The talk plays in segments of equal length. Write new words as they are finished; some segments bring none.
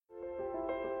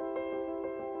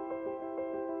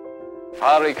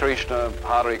Hare Krishna,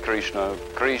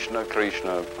 Krishna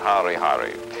Krishna, Hare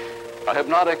Hare. A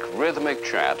hypnotic rhythmic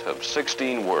chant of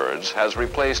 16 words has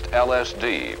replaced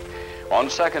LSD. On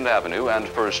 2nd Avenue and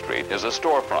 1st Street is a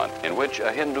storefront in which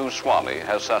a Hindu Swami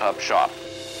has set up shop.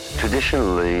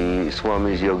 Traditionally,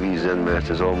 Swamis, yogis, Zen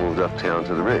masters all moved uptown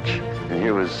to the rich. And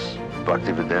here was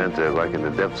Bhaktivedanta, like in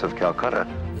the depths of Calcutta.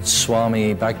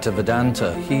 Swami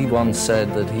Bhaktivedanta, he once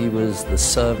said that he was the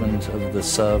servant of the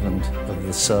servant of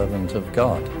the servant of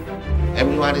God.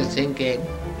 Everyone is thinking,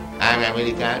 I'm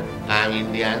American, I'm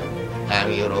Indian,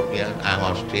 I'm European, I'm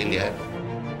Australian.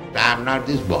 I'm not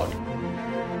this body.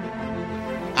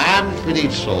 I am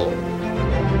spirit soul.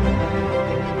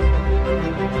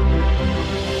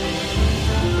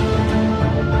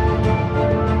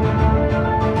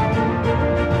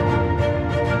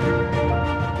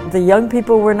 The young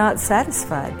people were not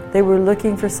satisfied. They were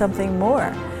looking for something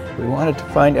more. We wanted to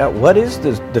find out what is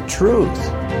the truth.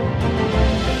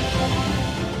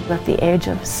 At the age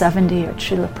of 70,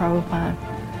 Srila Prabhupada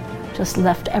just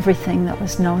left everything that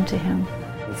was known to him.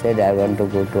 He said, I want to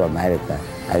go to America.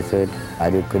 I said, are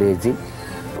you crazy?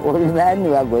 Old man,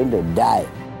 you are going to die.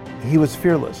 He was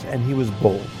fearless and he was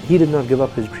bold. He did not give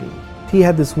up his dream. He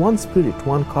had this one spirit,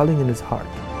 one calling in his heart.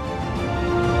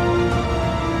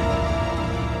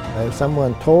 If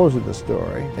someone told you the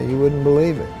story, you wouldn't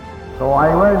believe it. So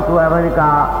I went to America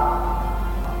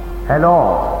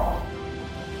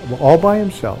alone. All by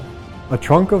himself, a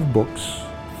trunk of books,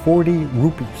 40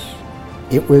 rupees.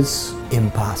 It was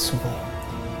impossible.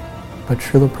 But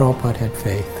Srila Prabhupada had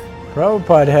faith.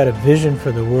 Prabhupada had a vision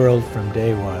for the world from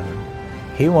day one.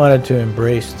 He wanted to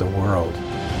embrace the world.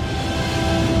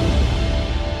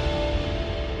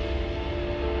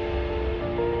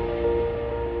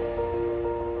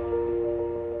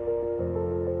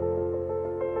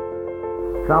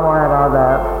 Somewhere or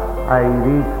other, I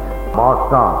reached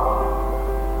Boston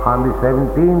on the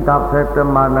 17th of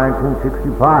September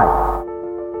 1965.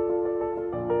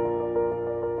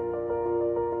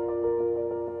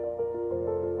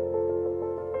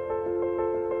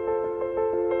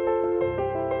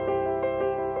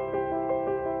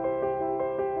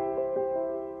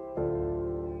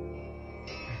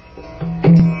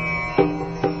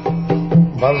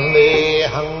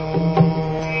 Vandeham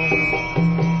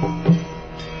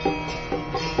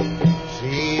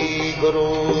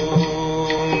Guru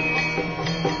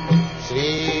Sri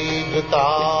Juta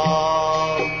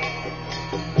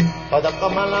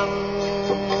Padakamalam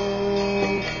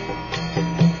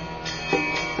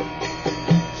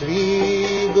Sri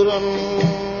Gurum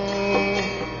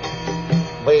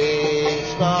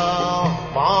Vaishnavansam.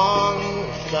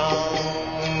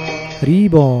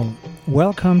 Ribol.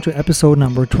 Welcome to episode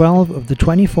number 12 of the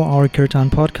 24-hour Kirtan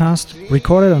podcast,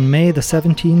 recorded on May the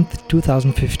 17th,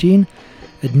 2015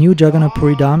 at New Jagannath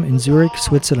Puri Dham in Zurich,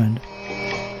 Switzerland.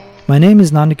 My name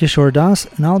is Nandakishore Das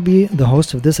and I'll be the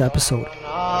host of this episode.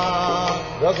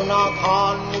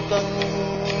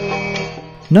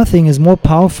 Nothing is more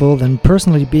powerful than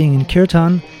personally being in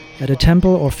Kirtan at a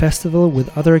temple or festival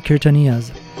with other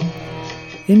Kirtaniyas.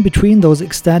 In between those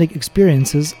ecstatic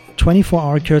experiences,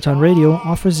 24-hour Kirtan Radio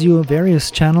offers you various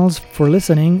channels for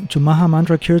listening to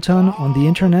Mahamantra Kirtan on the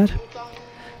internet,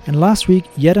 and last week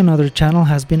yet another channel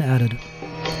has been added.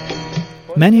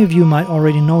 Many of you might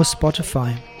already know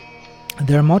Spotify.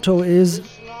 Their motto is,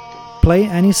 play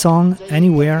any song,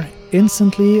 anywhere,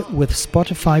 instantly with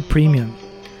Spotify Premium.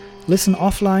 Listen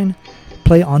offline,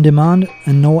 play on demand,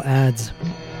 and no ads.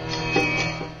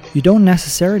 You don't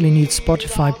necessarily need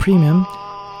Spotify Premium,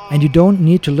 and you don't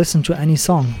need to listen to any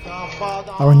song.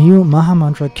 Our new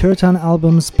Mahamantra Kirtan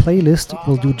albums playlist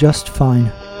will do just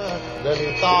fine.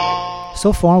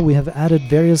 So far we have added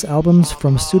various albums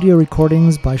from studio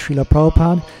recordings by Srila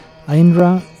Prabhupada,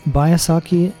 Aindra,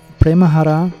 Bayasaki,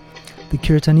 Premahara, the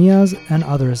Kirtaniyas and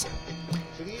others.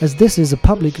 As this is a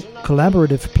public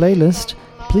collaborative playlist,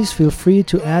 please feel free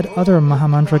to add other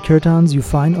Mahamantra Kirtans you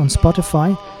find on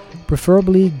Spotify,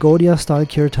 preferably Gaudiya style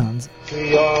Kirtans.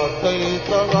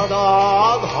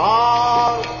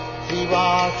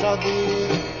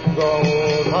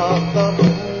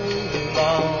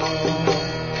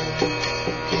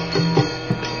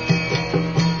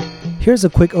 Here's a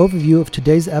quick overview of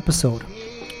today's episode.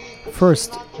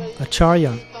 First,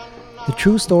 Acharya, the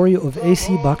true story of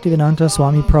A.C. Bhaktivedanta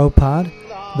Swami Prabhupada,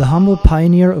 the humble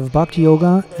pioneer of Bhakti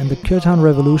Yoga and the Kirtan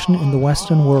revolution in the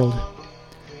Western world.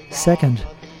 Second,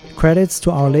 credits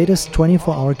to our latest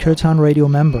 24-hour Kirtan Radio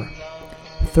member.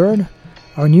 Third,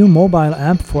 our new mobile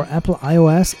app for Apple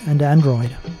iOS and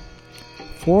Android.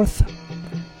 Fourth,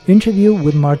 interview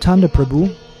with Martanda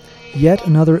Prabhu, yet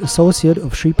another associate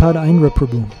of Sripad Aindra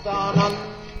Prabhu.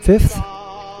 Fifth,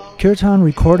 kirtan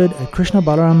recorded at Krishna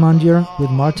Balaram Mandir with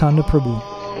Martanda Prabhu.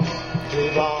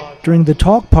 During the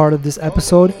talk part of this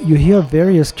episode, you hear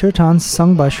various kirtans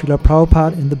sung by Srila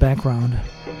Prabhupada in the background.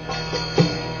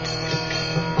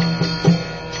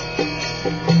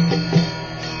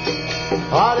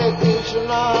 Hare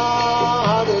Krishna,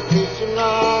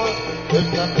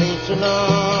 Krishna Krishna,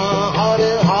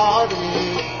 Hare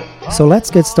Hare. So let's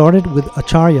get started with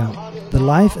Acharya. The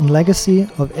Life and Legacy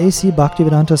of A.C.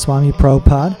 Bhaktivedanta Swami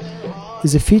Prabhupada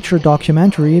is a feature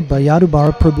documentary by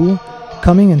Yadubara Prabhu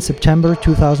coming in September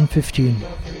 2015. In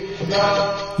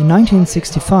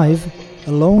 1965,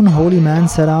 a lone holy man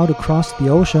set out across the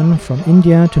ocean from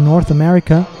India to North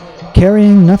America,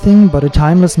 carrying nothing but a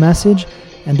timeless message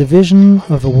and a vision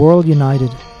of a world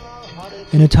united.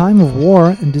 In a time of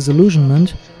war and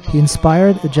disillusionment, he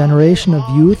inspired a generation of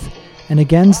youth and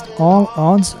against all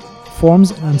odds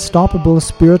forms an unstoppable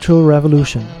spiritual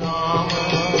revolution.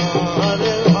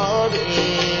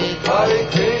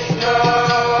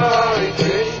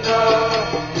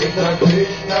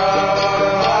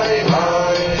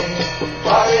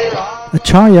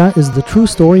 Acharya is the true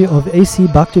story of A.C.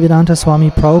 Bhaktivedanta Swami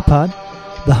Prabhupada,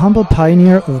 the humble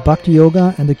pioneer of Bhakti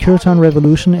Yoga and the Kirtan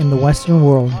revolution in the Western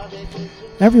world.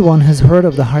 Everyone has heard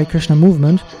of the Hare Krishna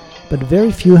movement, but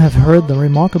very few have heard the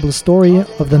remarkable story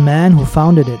of the man who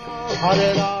founded it.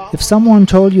 If someone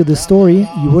told you this story,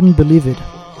 you wouldn't believe it,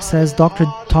 says Dr.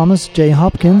 Thomas J.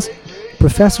 Hopkins,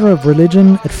 professor of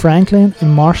religion at Franklin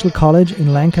and Marshall College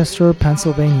in Lancaster,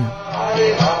 Pennsylvania.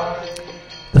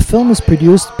 The film is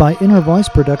produced by Inner Voice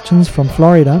Productions from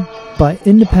Florida, by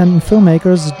independent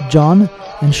filmmakers John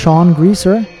and Sean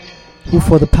Greaser, who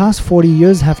for the past 40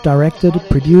 years have directed,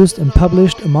 produced and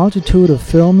published a multitude of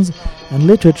films and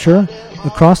literature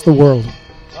across the world.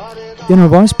 Inner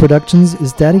Voice Productions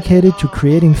is dedicated to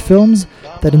creating films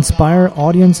that inspire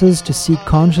audiences to seek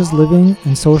conscious living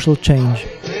and social change.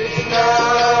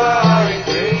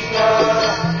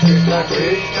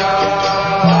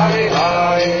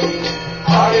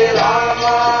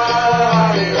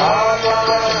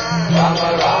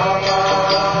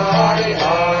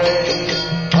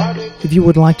 If you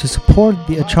would like to support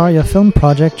the Acharya Film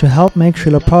Project to help make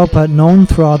Srila Prabhupada known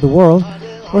throughout the world,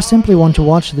 or simply want to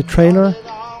watch the trailer,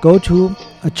 go to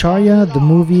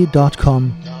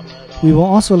acharyathemovie.com. We will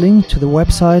also link to the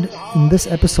website in this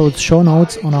episode's show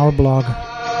notes on our blog.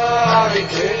 Hare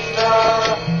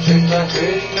Krishna, Krishna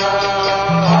Krishna,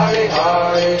 Hare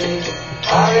Hare,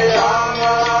 Hare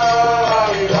Rama,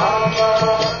 Hare Rama,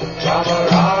 Rama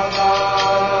Rama,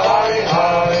 Hare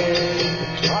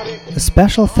Hare. A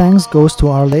special thanks goes to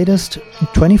our latest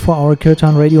 24-hour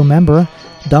Kirtan Radio member,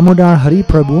 Damodar Hari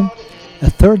Prabhu, a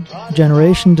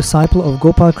third-generation disciple of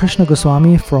Gopal Krishna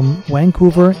Goswami from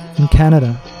Vancouver in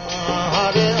Canada.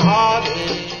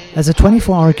 As a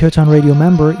 24-hour Kirtan Radio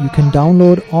member, you can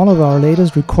download all of our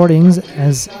latest recordings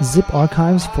as zip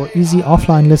archives for easy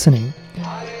offline listening.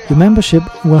 Your membership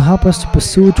will help us to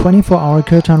pursue 24-hour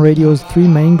Kirtan Radio's three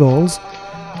main goals.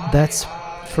 That's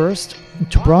first,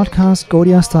 to broadcast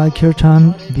Gaudiya-style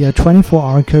Kirtan via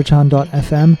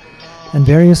 24hourkirtan.fm and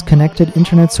various connected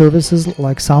internet services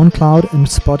like SoundCloud and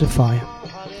Spotify.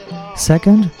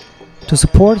 Second, to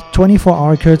support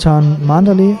 24-hour Kirtan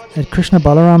Mandali at Krishna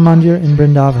Balaram Mandir in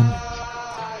Vrindavan.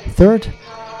 Third,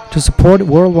 to support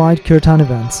worldwide Kirtan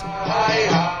events.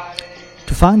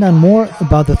 To find out more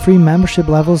about the three membership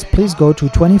levels, please go to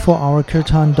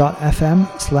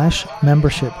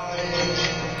 24hourkirtan.fm/membership.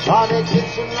 Hare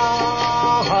Krishna,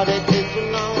 Hare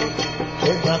Krishna,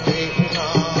 Krishna Krishna,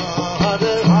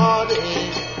 Hare Hare,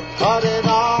 Hare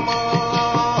Rama,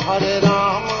 Hare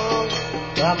Rama,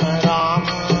 Rama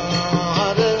Rama,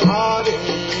 Hare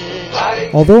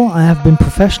Hare. Although I have been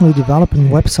professionally developing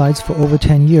websites for over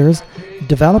 10 years,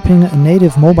 developing a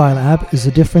native mobile app is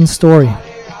a different story.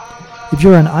 If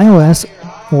you're an iOS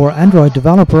or Android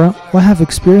developer or have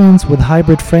experience with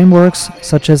hybrid frameworks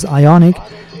such as Ionic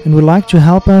and would like to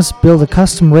help us build a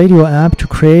custom radio app to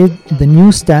create the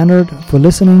new standard for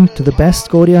listening to the best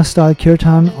Gaudiya-style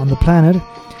Kirtan on the planet,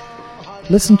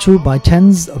 listened to by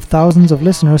tens of thousands of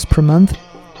listeners per month,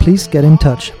 please get in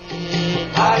touch.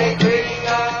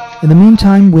 In the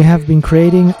meantime, we have been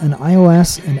creating an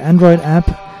iOS and Android app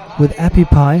with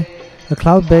AppyPie, a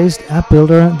cloud-based app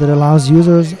builder that allows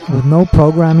users with no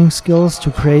programming skills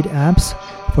to create apps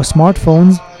for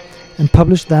smartphones and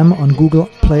publish them on Google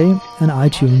Play and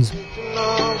iTunes.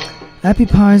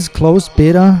 AppyPie's closed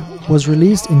beta was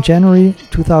released in January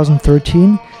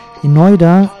 2013 in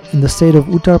Noida in the state of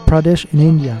Uttar Pradesh in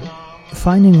India.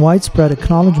 Finding widespread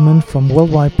acknowledgement from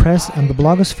worldwide press and the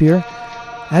blogosphere,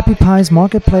 AppyPie's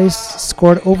marketplace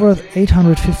scored over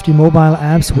 850 mobile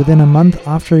apps within a month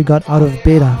after it got out of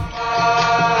beta.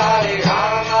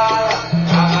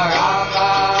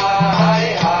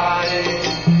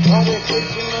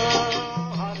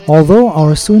 Although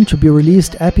our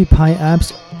soon-to-be-released AppyPie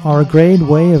apps are a great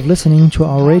way of listening to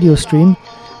our radio stream,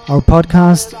 our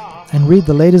podcast, and read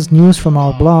the latest news from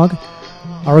our blog,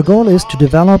 our goal is to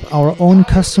develop our own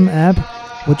custom app,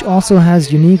 which also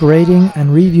has unique rating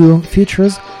and review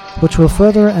features, which will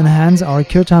further enhance our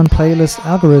Kirtan playlist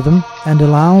algorithm and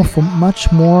allow for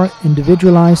much more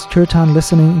individualized Kirtan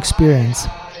listening experience.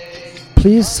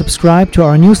 Please subscribe to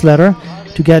our newsletter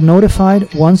to get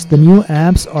notified once the new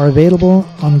apps are available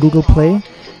on Google Play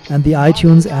and the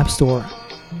iTunes App Store.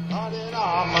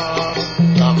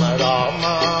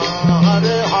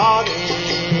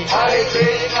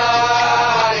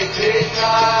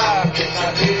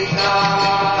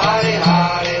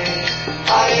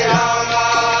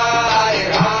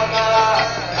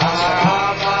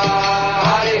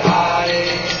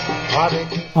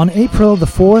 On April the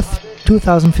 4th,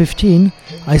 2015,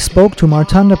 I spoke to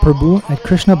Martanda Prabhu at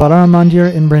Krishna Balaram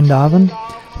Mandir in Vrindavan,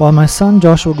 while my son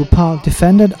Joshua Gopal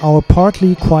defended our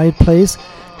partly quiet place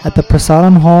at the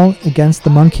Prasaram Hall against the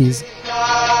monkeys.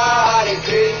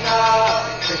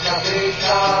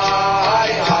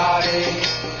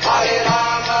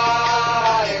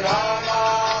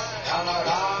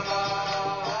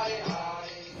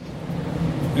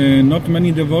 Not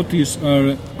many devotees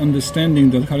are understanding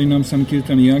that Harinam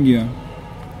Sankirtan Yagya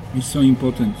is so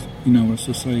important in our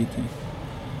society.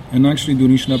 And actually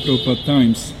during Srila Prabhupada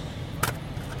times,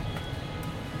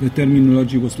 the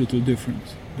terminology was a little different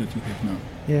that you have now.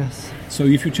 Yes. So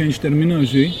if you change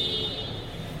terminology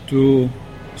to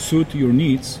suit your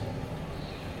needs,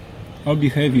 I'll be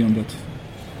heavy on that.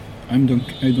 I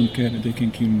don't care, they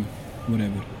can kill me,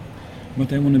 whatever.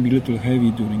 But I want to be a little heavy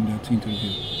during that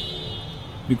interview.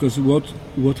 Because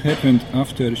what happened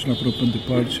after Srila Prabhupada's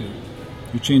departure,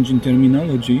 you change in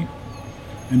terminology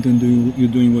and then you're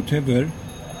doing whatever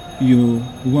you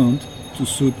want to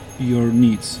suit your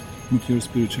needs, what your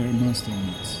spiritual master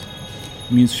needs.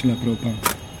 Means Srila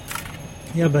Prabhupada.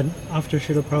 Yeah, but after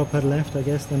Srila Prabhupada left, I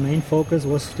guess the main focus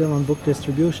was still on book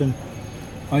distribution.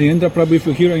 Aindra Prabhu, if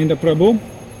you hear Aindra Prabhu,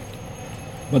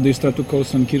 but they start to call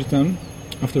Sankirtan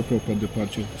after Prabhupada's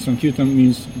departure. Sankirtan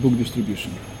means book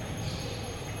distribution.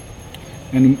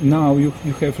 And now you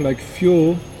have like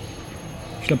few,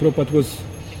 Srila Prabhupada was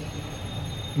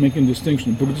making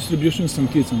distinction, book distribution,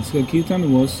 Sankirtan.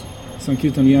 Sankirtan was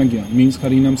Sankirtan Yagya, means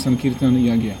Harinam Sankirtan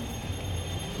Yagya.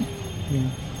 Yeah.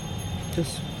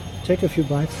 Just take a few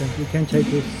bites and you can take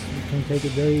it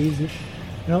very easy.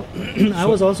 You know, I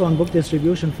was also on book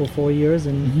distribution for 4 years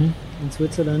in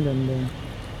Switzerland and in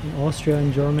Austria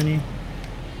and Germany.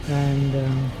 And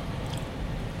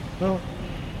well,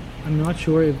 I'm not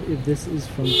sure if this is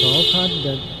from Prabhupada,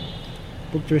 that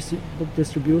book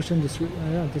distribution,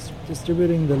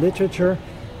 distributing the literature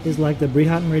is like the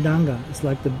Brihat Mridanga, it's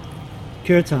like the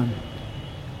Kirtan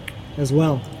as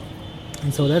well.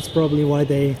 And so that's probably why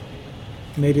they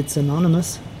made it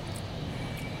synonymous,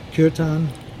 Kirtan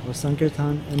or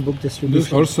Sankirtan and book distribution.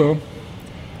 This also,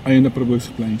 Aindra Prabhu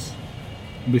explains,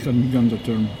 Brihat Mridanga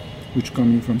term, which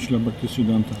coming from Srila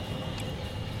Bhaktisiddhanta.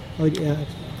 Oh yeah,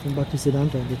 from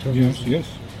Bhaktisiddhanta, the term. Yes, yes.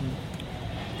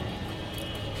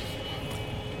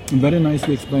 Very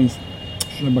nicely explains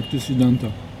Srila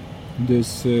Bhaktisiddhanta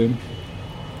this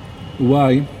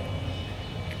why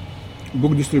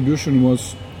book distribution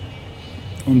was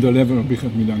on the level of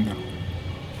Brihat Mridanga.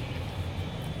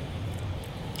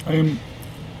 I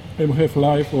have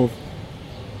life of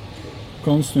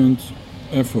constant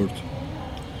effort.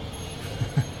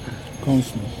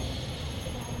 Constant.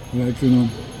 Like, in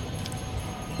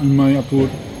Mayapur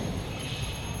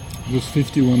it was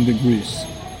 51 degrees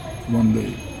one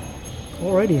day.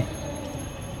 Already?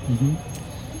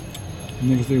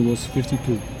 Next day was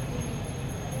 52.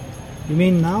 You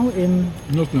mean now in...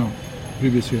 Not now,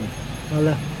 previous year.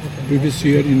 Okay. Previous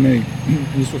year in May.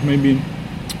 This was maybe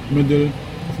middle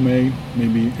of May,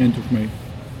 maybe end of May.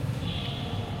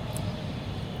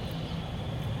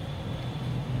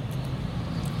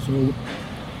 So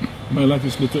my life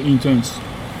is a little intense.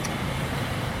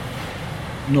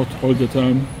 Not all the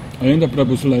time. Aindra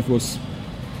Prabhu's life was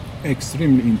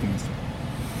extremely intense.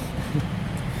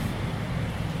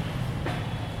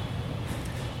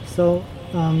 So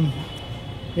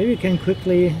maybe you can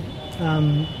quickly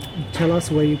tell us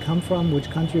where you come from, which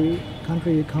country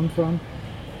you come from,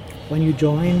 when you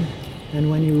joined, and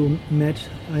when you met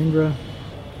Aindra.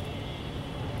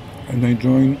 And I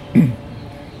joined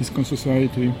ISKCON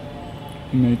Society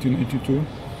in 1982,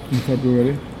 in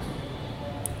February.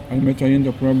 I met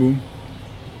Aindra Prabhu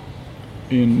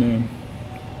in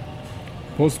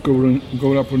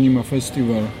post-Gaura Purnima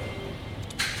festival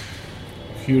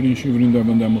here in Shri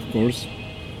Vrindavan, of course,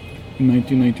 in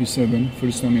 1997.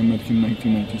 First time I met him in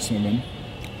 1997.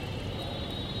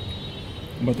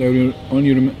 But I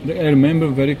remember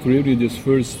very clearly this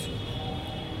first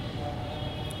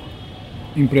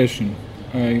impression.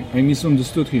 I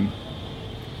misunderstood him.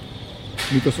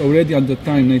 Because already at the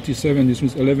time, 97, this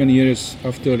was 11 years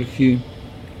after he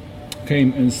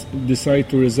came and decided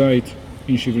to reside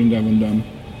in Shri Vrindavan Dham,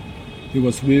 he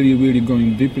was really, really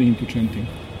going deeply into chanting.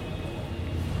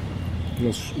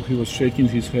 He was shaking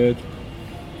his head.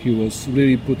 He was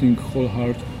really putting whole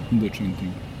heart in the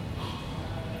chanting,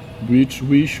 which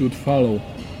we should follow.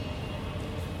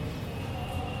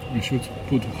 We should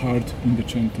put heart in the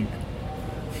chanting.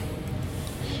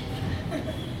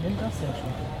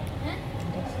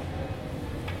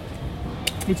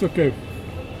 It's okay.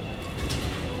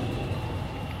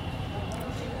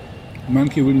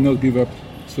 Monkey will not give up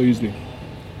so easily.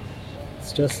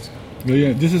 It's just...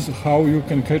 Yeah, this is how you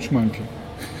can catch monkey.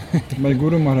 My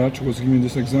Guru Maharaj was giving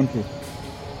this example.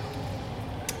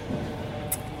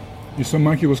 If some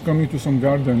monkey was coming to some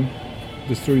garden,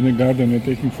 destroying the garden and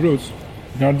taking fruits,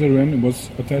 gardener was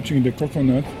attaching the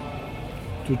coconut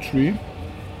to a tree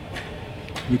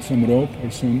with some rope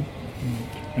or some,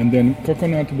 and then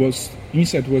coconut was,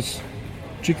 inside was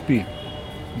chickpea.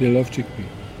 They love chickpea.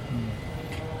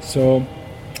 So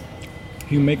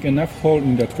you make enough hole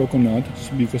in that coconut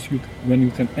because when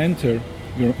you can enter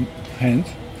your hand,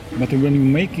 but when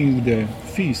you're making the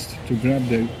fist to grab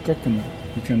the coconut,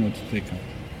 you cannot take out.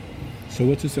 So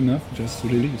what is enough? Just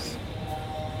release.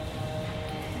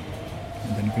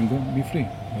 And then you can go be free.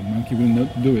 But monkey will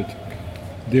not do it.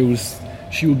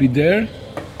 She will be there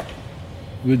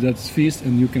with that fist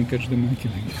and you can catch the monkey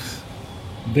like this.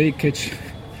 They catch...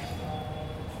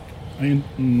 Guru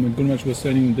Maharaj was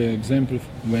telling the example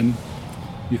when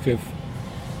you have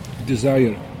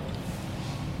desire,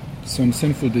 some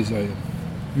sinful desire.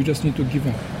 You just need to give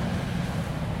up.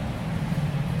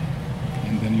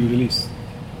 And then you release.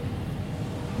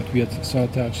 But we are so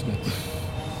attached that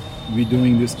we're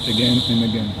doing this again and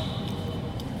again.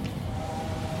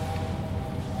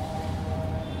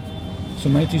 So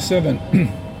 97.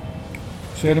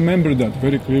 So I remember that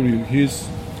very clearly. His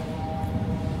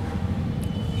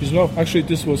love, actually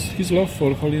this was his love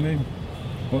for holy name.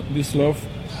 This love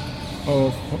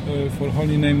for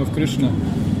holy name of Krishna.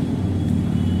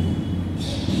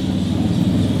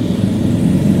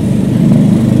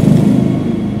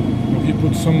 He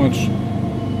put so much,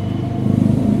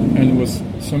 and it was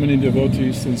so many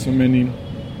devotees and so many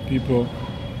people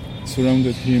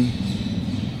surrounded him.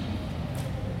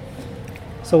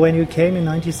 So when you came in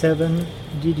 97,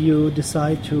 did you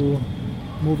decide to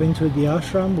move into the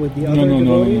ashram with the other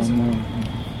devotees? No.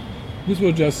 This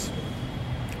was just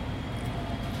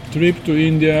trip to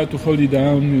India to hold it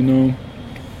down,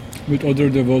 with other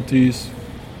devotees.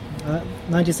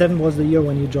 97 was the year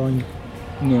when you joined?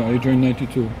 No, I joined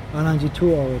 92.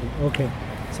 92 already, okay.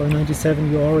 So in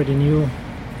 97 you already knew?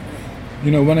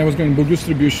 When I was going book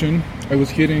distribution, I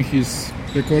was hearing his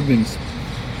recordings,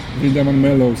 Vrindavan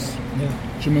Mellows,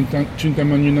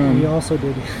 Chintamanina. We also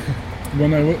did.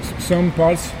 When I was some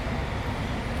parts,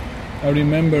 I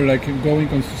remember going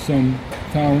to some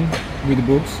town with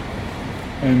books,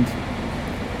 and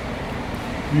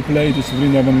we played this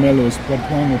Vrindavan Mellows,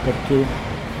 part 1 or part 2.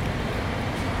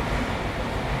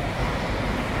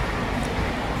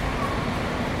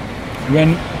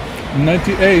 When in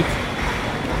 98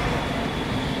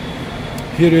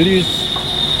 he released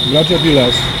Raja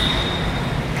Vilas.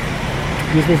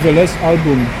 This was the last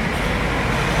album.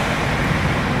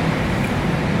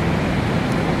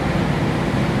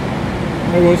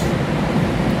 I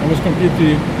was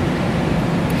completely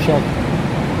shocked.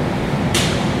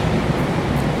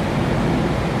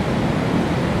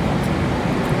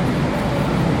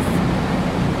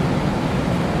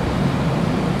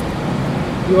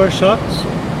 You were shocked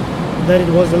that it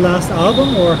was the last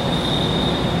album, or?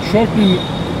 Shocked in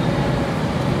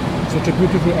such a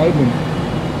beautiful album.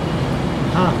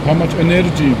 How much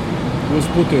energy was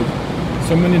put in.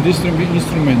 So many different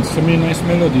instruments, so many nice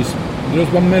melodies. There was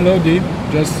one melody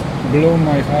just blow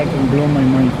my heart and blow my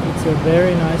mind. It's a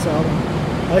very nice album.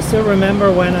 I still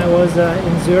remember when I was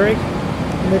in Zurich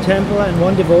in the temple, and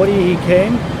one devotee, he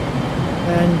came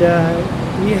and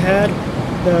he had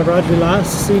the Rajvilas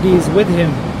CDs with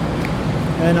him,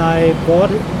 and I bought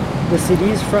the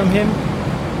CDs from him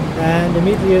and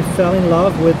immediately fell in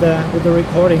love with the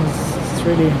recordings.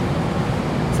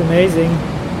 It's amazing.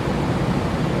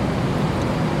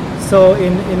 So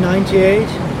in 98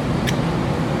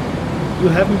 you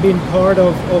haven't been part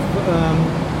of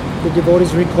the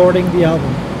devotees recording the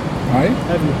album? I?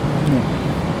 Have you? No.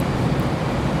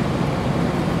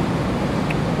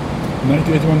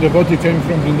 1981 devotee came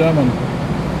from Vrindavan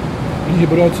and he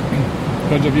brought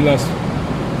Rajavilas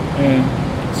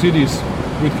CDs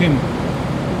with him,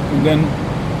 and then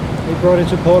he brought it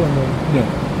to Poland then? Yeah,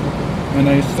 and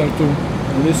I started to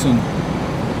listen.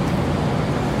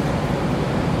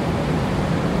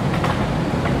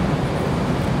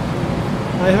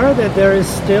 I heard that there is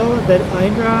still, that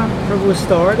Aindra Prabhu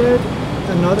started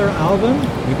another album.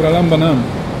 Vipralambanam.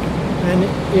 And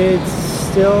it's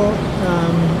still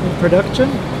in production?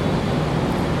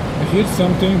 I heard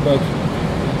something, but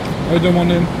I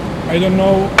don't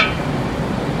know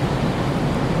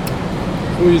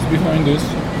who is behind this.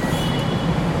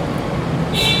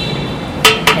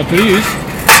 At least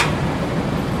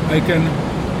I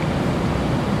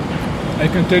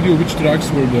can tell you which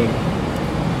tracks were there.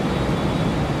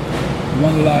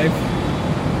 One live,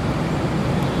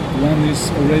 one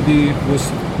is already was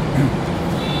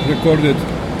recorded.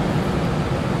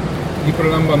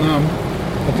 Vipralambanam.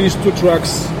 At least 2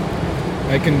 tracks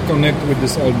I can connect with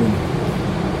this album.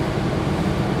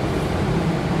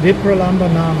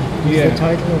 Vipralambanam is the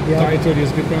title of the album. Title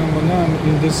is Vipralambanam.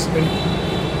 In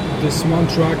this one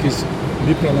track is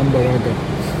Vipralambaraga.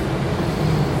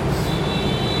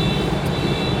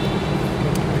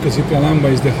 Because Vipralamba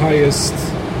is the highest.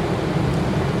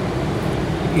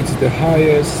 It's the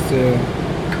highest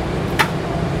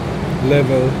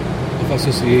level of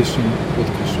association with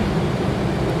Krishna.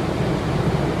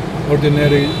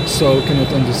 Ordinary soul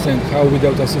cannot understand how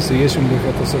without association we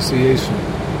have association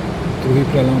through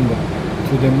Vipralamba,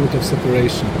 through the mood of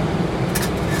separation.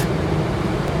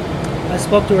 I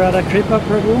spoke to Radha Kripa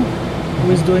Prabhu,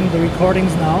 who is doing the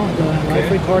recordings now, the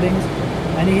live recordings,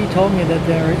 and he told me that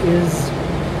there is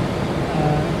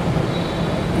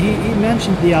he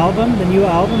mentioned the album, the new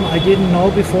album. I didn't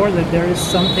know before that there is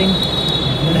something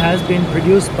that has been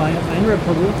produced by Aindra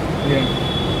Prabhu. Yeah.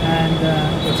 And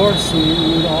of course, we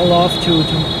would all love to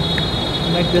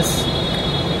make this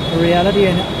a reality.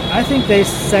 And I think they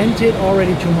sent it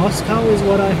already to Moscow, is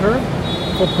what I heard,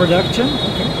 for production.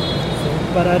 Okay.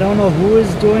 But I don't know who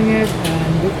is doing it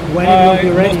and when it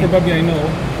will be ready. Most probably I know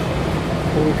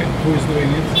who is doing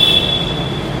it.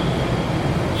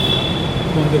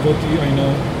 One devotee I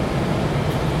know.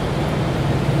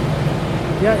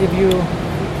 Yeah, if you,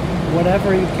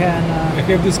 whatever you can. I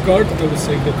have this card. I will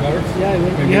save the card. Yeah,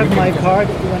 you have my card.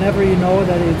 Whenever you know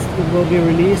that it will be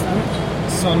released on it.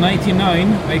 So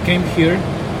 99, I came here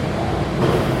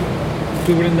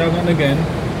to Vrindavan again.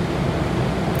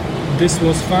 This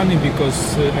was funny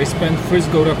because I spent first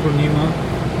Gaura Purnima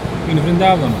in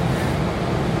Vrindavan,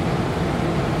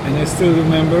 and I still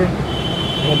remember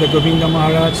Radha Govinda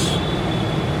Maharaj.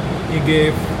 He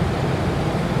gave,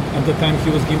 at the time he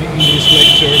was giving English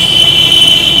lectures,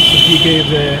 so he gave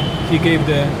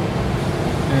the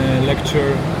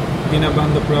lecture.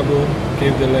 Martanda Prabhu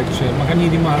gave the lecture.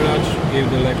 Mahanidhi Maharaj gave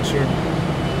the lecture.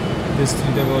 These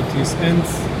 3 devotees, and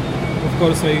of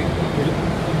course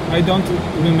I don't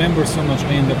remember so much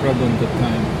Aindra Prabhu at that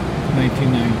time,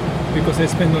 99, because I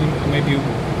spent maybe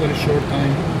very short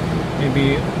time,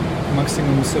 maybe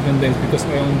maximum 7 days, because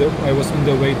I was on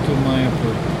the way to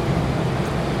Mayapur.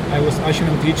 I was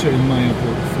ashram teacher in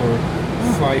Mayapur for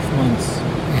 5 months.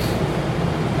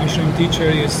 Ashram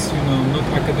teacher is, not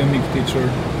academic teacher.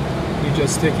 You're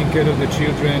just taking care of the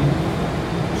children,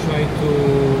 try to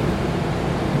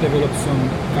develop some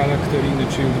character in the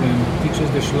children, teaches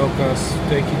the shlokas,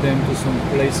 taking them to some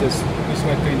places. He's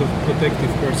like kind of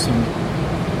protective person.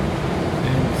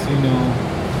 And,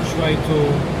 try to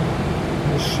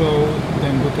show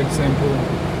them good example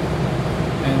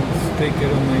and take care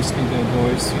of nicely their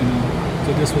boys, So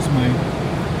this was my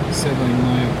seva in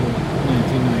Mayapur,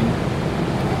 99.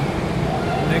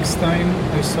 Next time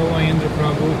I saw Aindra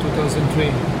Prabhu, 2003.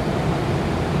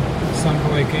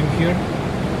 Somehow I came here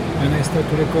and I started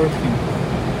to record him.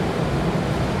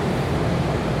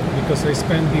 Because I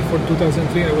spent, before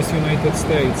 2003, I was United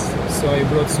States. So I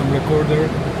brought some recorder,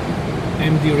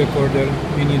 MD recorder,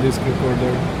 mini disc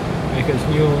recorder. I had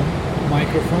new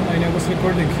microphone and I was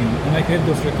recording him. And I had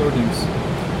those recordings.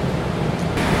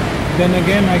 Then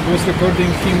again, I was recording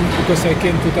him because I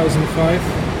came 2005.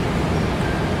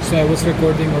 So I was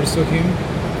recording also him.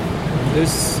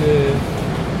 This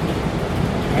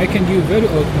I can give very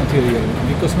old material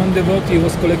because one devotee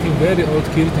was collecting very old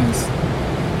kirtans.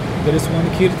 There is one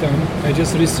kirtan I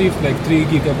just received like 3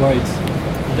 gigabytes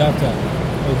data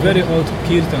of very old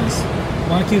kirtans.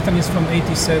 One kirtan is from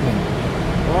 87.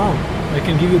 Wow! I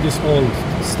can give you this old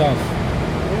stuff.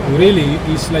 Really,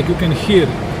 it's like you can hear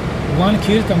one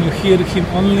kirtan. You hear him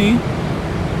only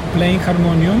playing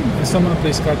harmonium and someone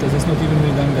plays kartas. There's not even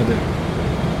mridanga there.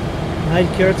 Night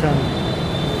kirtan.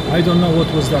 I don't know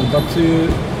what was that, but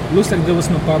looks like there was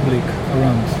no public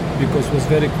around because it was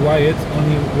very quiet,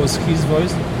 only was his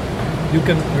voice. You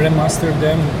can remaster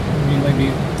them,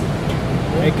 maybe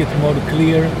make it more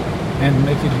clear and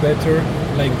make it better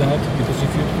like that, because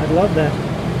if you... I'd love that.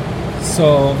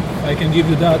 So I can give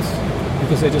you that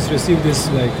because I just received this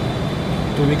like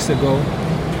 2 weeks ago.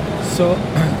 So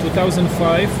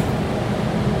 2005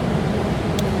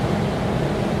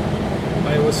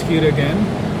 I was here again.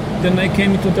 Then I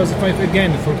came in 2005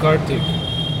 again for Kartik.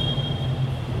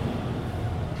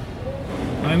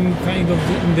 I'm kind of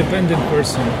the independent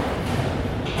person.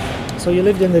 So you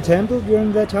lived in the temple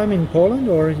during that time in Poland,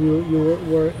 or you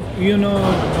were I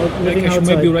living should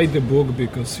outside? maybe write the book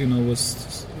because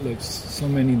was like so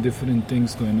many different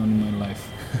things going on in my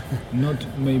life. Not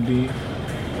maybe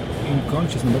in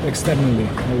consciousness, but externally.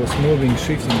 I was moving,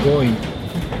 shifting, going.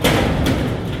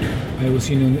 I was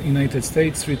in the United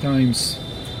States 3 times.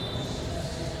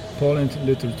 Poland, a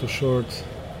little too short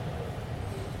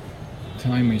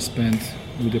time I spent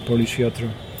with the Polish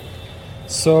Yatra.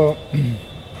 So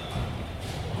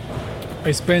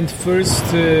I spent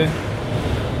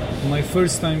my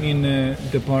first time in a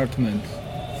department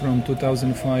from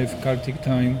 2005 Kartik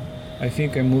time. I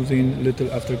think I moved in a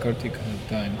little after Kartik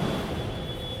time.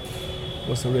 It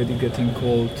was already getting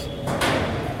cold.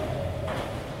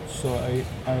 So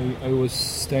I was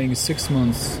staying 6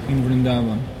 months in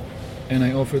Vrindavan, and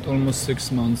I offered almost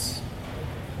 6 months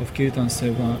of Kirtan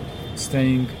Seva,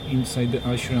 staying inside the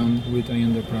ashram with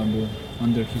Martanda Prabhu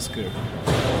under his care.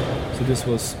 So this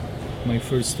was my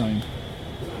first time.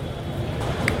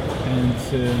 And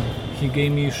he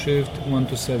gave me a shift 1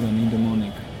 to 7 in the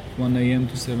morning, 1 a.m.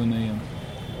 to 7 a.m.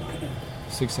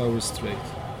 6 hours straight.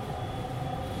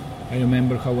 I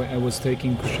remember how I was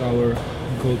taking a shower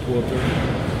in cold water,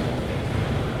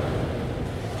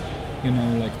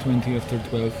 like 20 after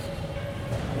 12.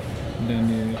 Then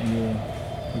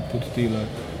you put tila.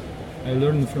 I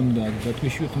learned from that we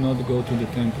should not go to the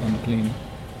temple unclean.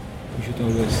 We should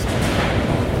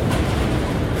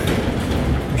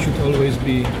always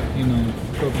be,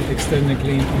 properly externally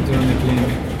clean, internally clean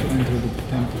to enter the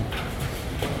temple.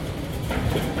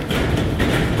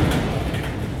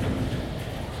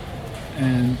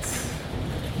 And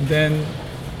then,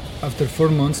 after 4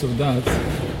 months of that,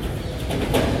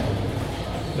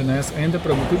 then I asked Martanda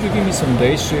Prabhu, could you give me some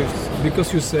day shifts?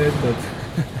 Because you said that,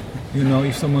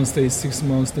 if someone stays 6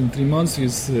 months, then 3 months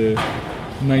is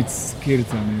night's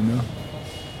kirtan,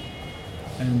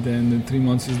 And then 3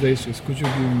 months is day shifts. Could you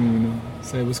give me,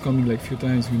 So I was coming like a few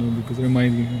times, because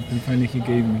reminding him, and finally he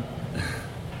gave me.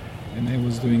 And I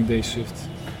was doing day shifts.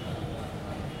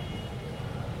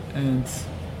 And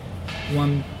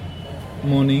one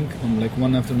morning,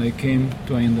 one afternoon, I came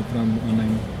to Martanda Prabhu and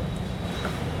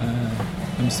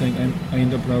I'm saying,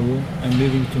 Martanda Prabhu, I'm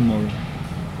leaving tomorrow.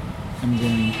 I'm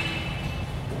going.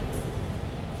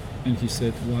 And he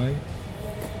said, why?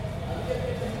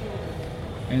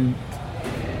 And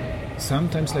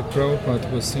sometimes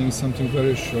Prabhupada was saying something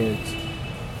very short,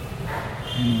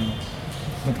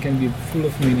 but can be full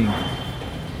of meaning.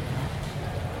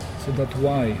 So that's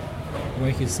why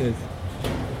he said,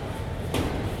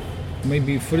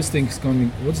 maybe first thing is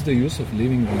coming, what's the use of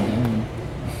living Vrindavan?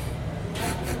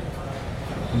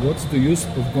 What's the use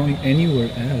of going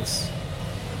anywhere else?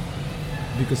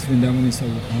 Because Vrindavan is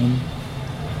our home.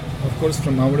 Of course,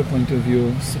 from our point of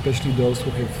view, especially those who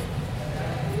have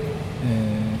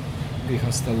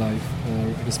Grihastha life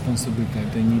or responsibility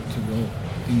life, they need to go,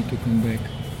 they need to come back,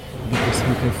 because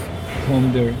we have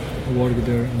home there, work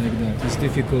there, like that. It's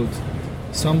difficult.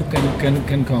 Some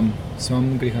can come,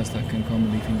 some Grihastha can come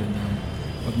live in the town,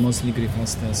 but mostly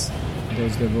Grihasthas,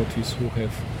 those devotees who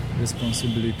have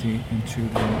responsibility and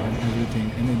children and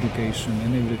everything, and education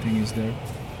and everything is there,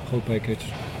 whole package,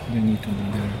 they need to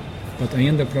be there. But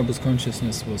Martanda Prabhu's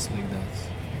consciousness was like that.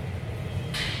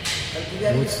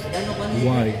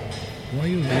 Why? Why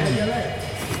you leaving?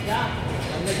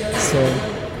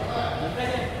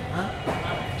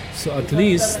 So at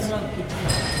least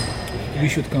we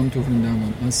should come to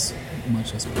Vrindavan as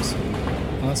much as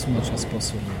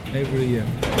possible, every year.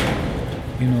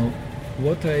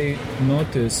 What I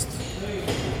noticed,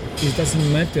 it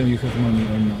doesn't matter you have money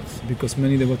or not, because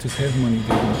many devotees have money, they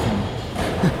don't come.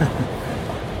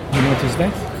 You notice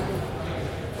that?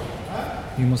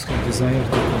 You must have desire to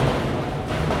come.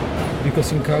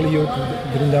 Because in Kali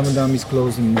Yuga, Vrindavan Dham is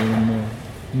closing more and more.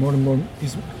 More and more.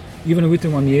 Even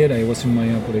within 1 year I was in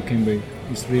Mayapur, I came back.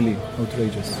 It's really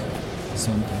outrageous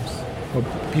sometimes. How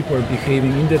people are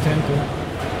behaving in the temple,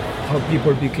 how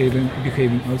people are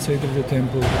behaving outside of the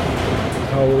temple,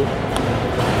 how,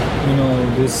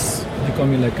 this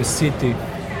becoming like a city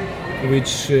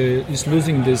which is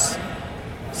losing this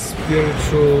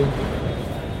spiritual.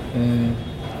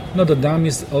 Not the Dham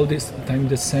is all this time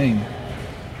the same,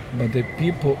 but the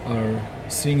people are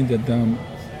seeing the Dham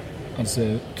as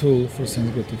a tool for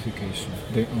sense gratification,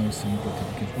 their own sense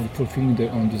gratification, or fulfilling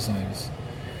their own desires.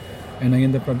 And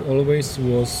Ayanda Prabhu always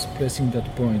was pressing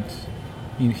that point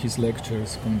in his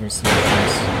lectures,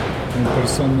 conversations, and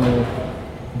personal,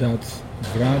 that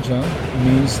Vraja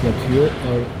means that you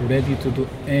are ready to do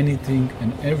anything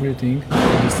and everything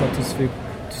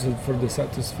for the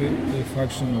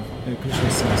satisfaction of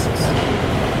Krishna's senses.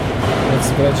 That's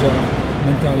Vraja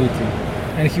mentality.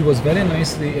 And he was very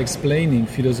nicely explaining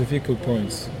philosophical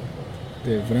points.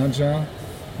 The Vraja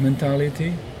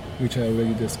mentality, which I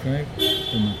already described,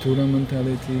 the Mathura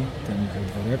mentality, then the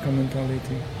Dvaraka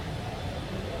mentality.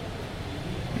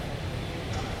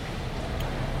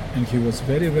 And he was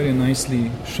very, very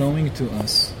nicely showing to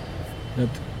us that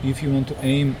if you want to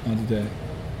aim at the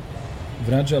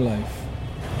Vraja life,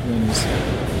 when it's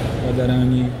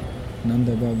Radharani,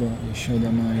 Nanda Baba,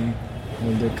 Yashoda Mai,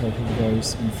 all the cowherd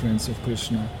boys and friends of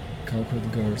Krishna,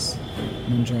 cowherd girls,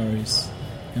 manjaris,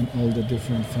 and all the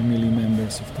different family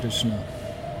members of Krishna,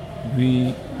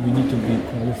 we need to be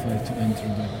qualified to enter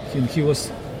them. He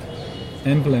was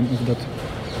emblem of that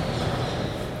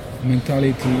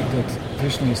mentality that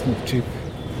Krishna is not cheap.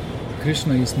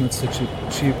 Krishna is not such a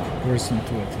cheap person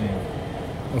to attain.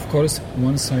 Of course,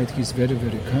 one side he's very,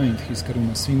 very kind. He's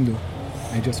Karuna Sindhu.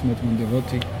 I just met one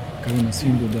devotee, Karuna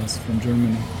Sindhu Das from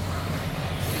Germany.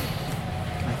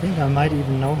 I think I might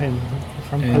even know him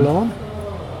from Cologne.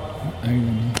 I don't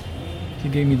know. He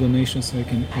gave me donations, so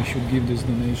I should give this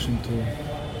donation to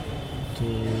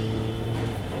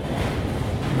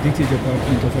DT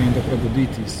department of Ayanda Prabhu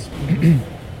DTs.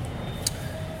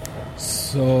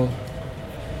 So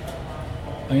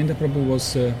Ayanda Prabhu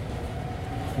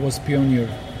was pioneer,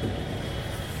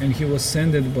 and he was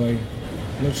sent by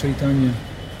Lord Chaitanya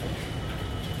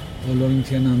or Lord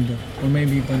Nityananda or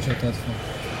maybe Panchatattva.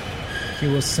 He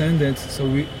was sent so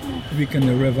we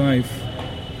can revive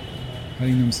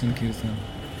Harinam Sankirtan.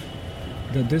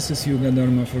 That this is Yuga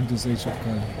Dharma for this age of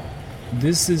Kali.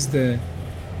 This is the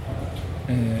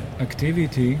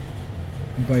activity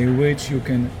by which you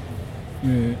can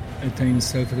attain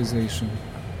self-realization.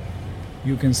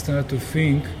 You can start to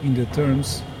think in the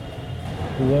terms,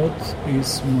 what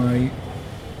is my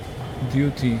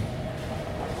duty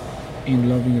in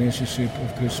loving relationship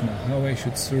of Krishna, how I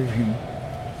should serve him,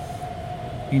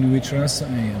 in which rasa I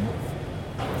am,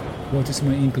 what is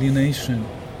my inclination,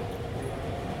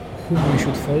 whom I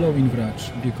should follow in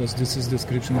Vraj, because this is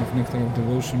description of Nectar of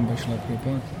Devotion by Srila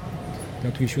Prabhupada,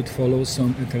 that we should follow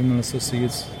some eternal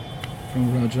associates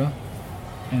from Vraja,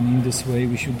 and in this way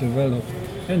we should develop.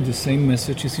 And the same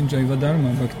message is in Jaiva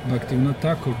Dharma, Bhaktivinoda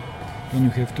Thakur, when you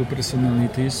have two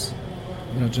personalities,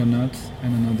 Vrajanath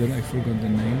and another, I forgot the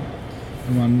name.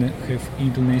 One have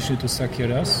inclination to Sakya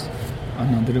Ras,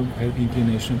 another have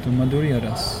inclination to Madhurya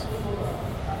Ras.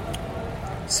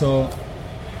 So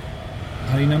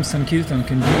Harinam Sankirtan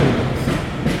can deal with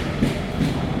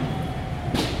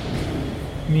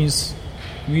that. Means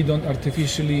we don't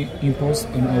artificially impose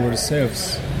on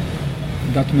ourselves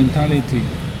that mentality.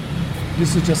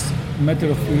 This is just a matter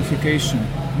of purification.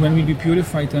 When we be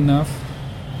purified enough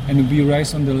and we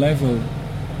rise on the level,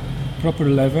 proper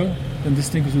level, then these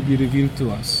things will be revealed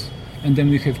to us. And then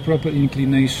we have proper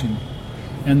inclination.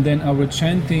 And then our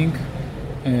chanting,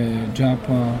 japa,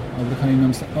 our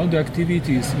harinam, all the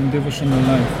activities in devotional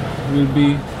life will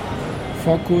be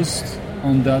focused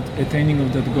on that attaining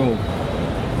of that goal.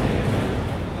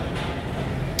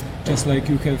 Just like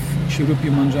you have Shirupi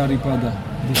Manjari Pada,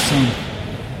 the song.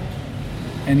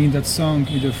 And in that song,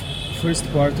 in the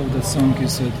first part of that song, he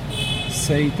said,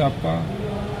 Say tapa,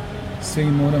 say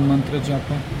mora mantra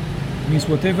japa. Means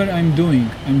whatever I'm doing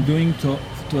to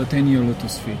attain your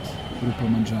lotus feet, Rupa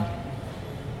Manjari.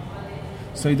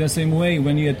 So in the same way,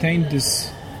 when you attain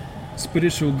this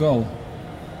spiritual goal,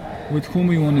 with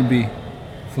whom you want to be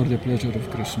for the pleasure of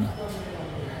Krishna,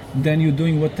 then you're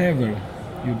doing whatever,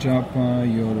 your japa,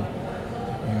 your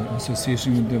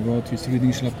association with devotees,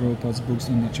 reading Srila Prabhupada's books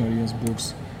and Acharya's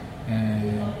books,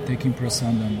 taking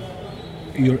prasadam.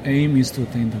 Your aim is to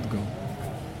attain that goal.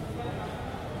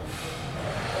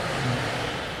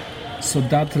 So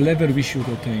that level we should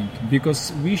attain,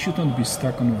 because we should not be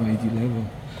stuck on Vaidhi level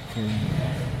forever.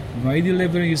 Vaidhi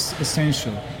level is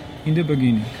essential in the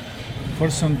beginning, for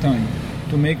some time,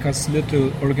 to make us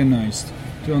little organized,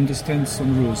 to understand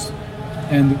some rules.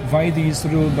 And Vaidhi is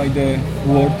ruled by the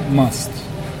word must.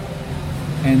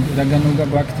 And Raganuga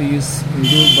Bhakti is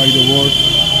ruled by the word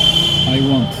I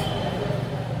want.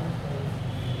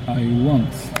 I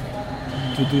want.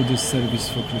 to do this service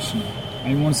for Krishna.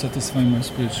 I won't satisfy my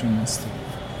spiritual master.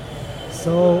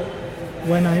 So,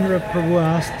 when Aindra Prabhu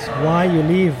asked why you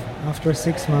leave after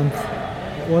 6 months,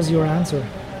 what was your answer?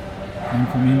 I'm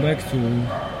coming back to...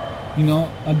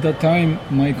 at that time,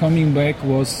 my coming back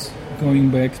was going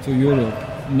back to Europe.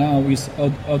 Now it's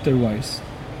otherwise.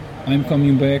 I'm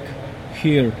coming back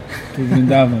here to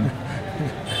Vrindavan.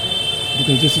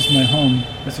 Because this is my home.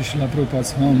 This is Srila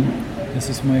Prabhupada's home. This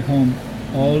is my home.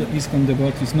 All ISKCON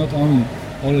devotees, not only,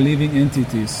 all living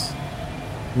entities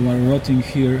who are rotting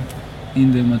here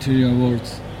in the material world,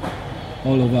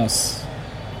 all of us.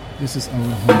 This is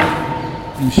our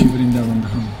home, in Shri Vrindavan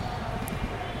home.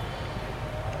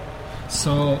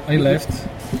 So I left,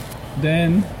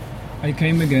 then I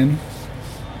came again.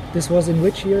 This was in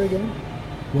which year again?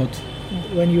 What?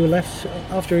 When you left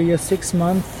after your 6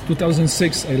 months?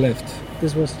 2006 I left.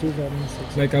 This was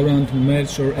 2006. Like around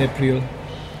March or April.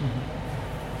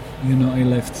 I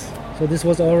left. So this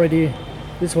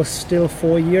was still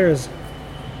 4 years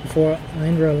before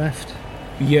Aindra left.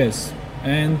 Yes,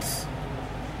 and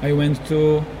I went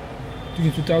in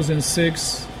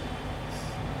 2006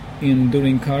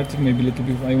 during Kartik, maybe a little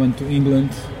bit. I went to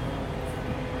England.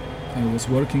 I was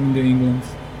working in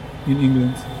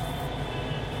England,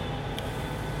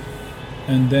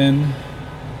 and then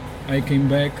I came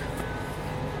back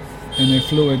and I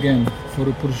flew again for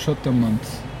a Purushottam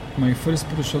month. My first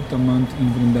Purushottam month in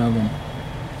Vrindavan,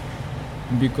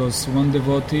 because one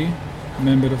devotee,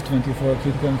 member of 24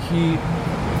 Kirtan,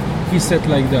 he said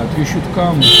like that, you should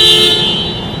come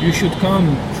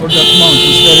for that month.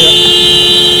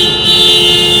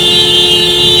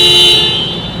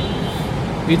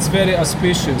 It's very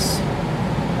auspicious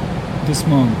this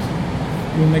month.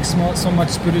 You make so much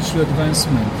spiritual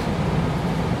advancement.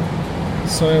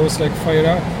 So I was like fired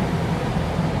up,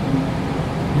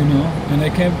 and I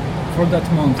came for that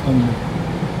month only.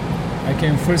 I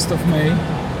came 1st of May.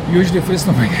 Usually 1st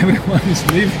of May everyone is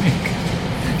leaving.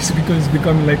 It's because it's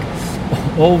becoming like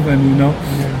oven,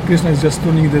 Yeah. Krishna is just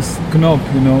turning this knob,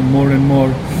 more and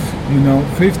more.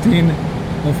 15th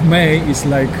of May is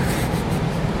like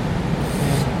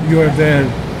you are there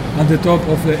at the top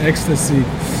of the ecstasy.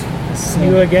 So,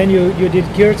 you did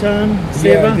Kirtan Seva?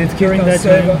 Yeah, I did during Kirtan that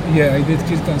Seva. time? Yeah, I did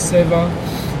Kirtan Seva.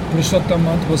 Purushottam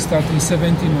month was starting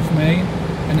 17th of May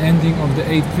and ending of the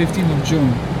 15th of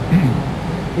June.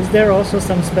 Is there also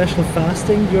some special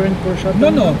fasting during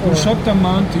Purushottam? No. Purushottam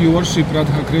month you worship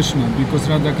Radha Krishna, because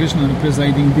Radha Krishna are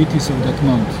presiding deities of that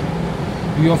month.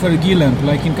 You offer ghee lamp,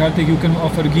 like in Kartik you can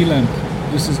offer ghee lamp.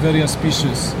 This is very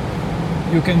auspicious.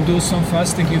 You can do some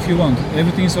fasting if you want.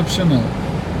 Everything is optional,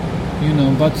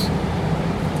 but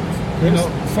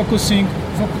focusing,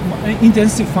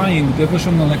 intensifying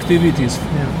devotional activities.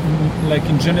 Yeah. Like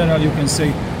in general you can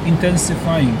say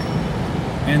intensifying,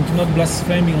 and not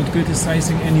blaspheming, not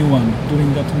criticizing anyone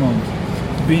during that month.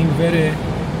 Being very,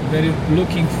 very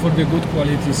looking for the good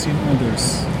qualities in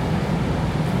others.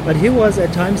 But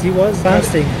at times he was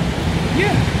fasting.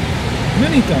 Yeah,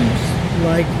 many times.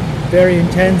 Like very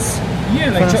intense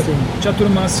fasting.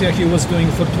 Chaturmasya he was doing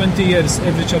for 20 years.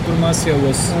 Every Chaturmasya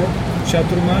was...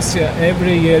 Chaturmasya,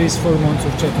 every year is 4 months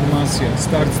of Chaturmasya.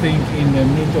 Starting in the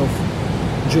mid of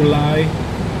July.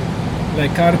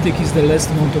 Like Kartik is the last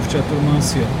month of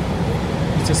Chaturmasya.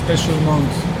 It's a special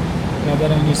month.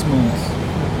 Radharani's month.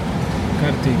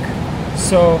 Kartik.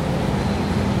 So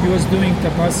he was doing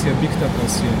tapasya, big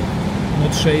tapasya.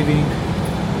 Not shaving,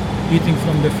 eating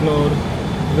from the floor,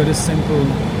 very simple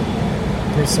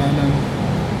prasanam.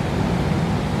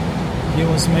 He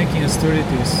was making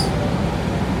austerities.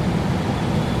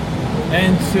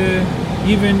 And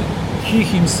even he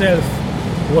himself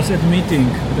was admitting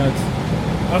that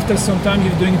after some time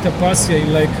you're doing tapasya,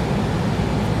 you're like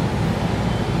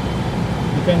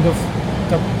a kind of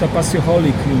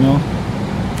tapasyaholic,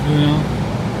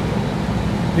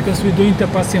 because we're doing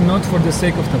tapasya not for the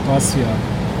sake of tapasya,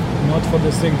 not for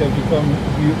the sake that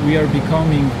we are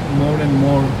becoming more and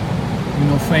more,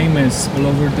 famous all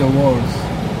over the world.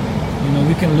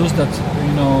 We can lose that,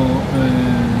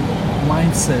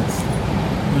 mindset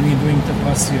when we're doing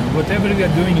tapasya. Whatever we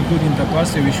are doing, including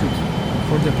tapasya, we should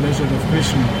for the pleasure of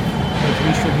Krishna, but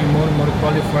we should be more and more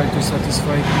qualified to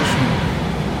satisfy Krishna.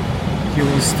 He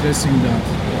was stressing that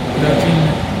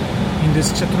in this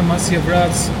Chaturmasya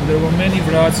vrats, there were many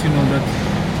vrats, that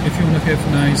if you want to have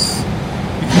nice,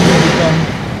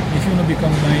 if you want to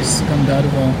become nice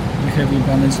Gandharva, you have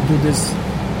balance, do this,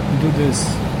 and do this,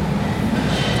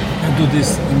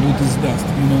 that,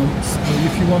 So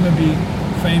if you want to be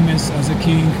famous as a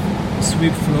king,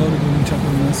 sweep floor during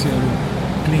Chaturmasya,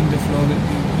 clean the floor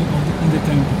in the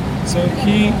temple. So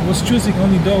he was choosing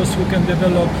only those who can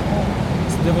develop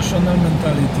devotional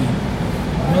mentality.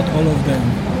 Not all of them.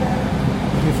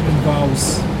 Different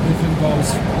vows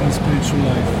in spiritual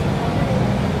life.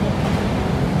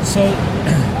 So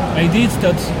I did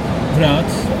that vrat.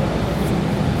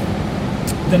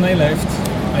 Then I left.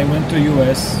 I went to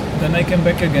US. Then I came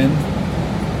back again.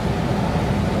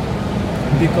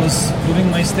 Because during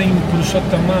my stay in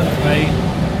Purushottam,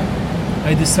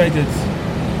 I decided,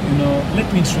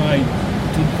 let me try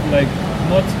to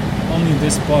not only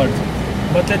this part,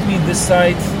 but let me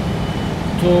decide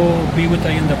to be with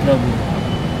Ayanda Prabhu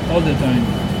all the time.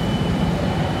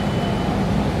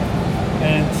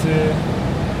 And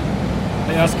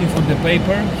I asked him for the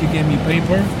paper. He gave me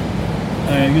paper.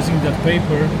 Using that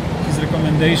paper, his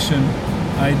recommendation,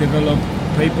 I developed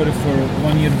paper for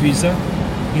 1-year visa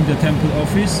in the temple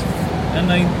office,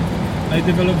 and I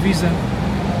developed visa,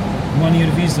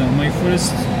 1-year visa, my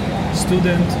first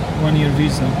student 1-year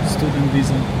visa, student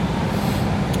visa,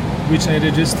 which I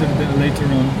registered later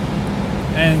on.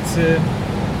 And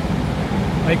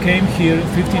I came here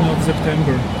 15th of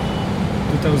September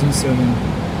 2007,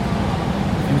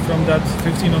 and from that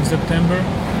 15th of September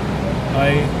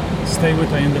I stayed with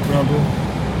Ayanda Prabhu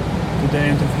to the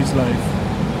end of his life.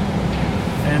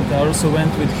 And I also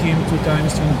went with him 2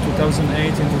 times in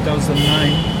 2008 and 2009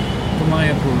 to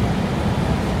Mayapur.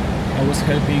 I was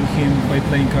helping him by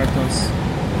playing kartas,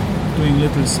 doing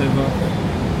little seva,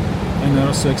 and I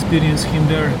also experienced him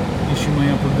there in Shri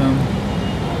Mayapur Dham.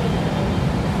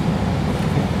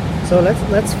 So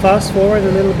let's fast forward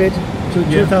a little bit to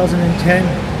 2010.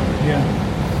 Yeah.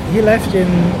 He left in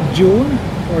June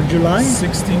or July?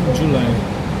 16 July.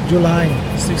 July.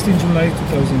 16 July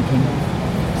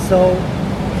 2010. So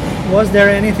was there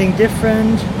anything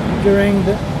different during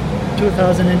the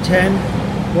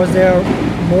 2010? Was there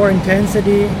more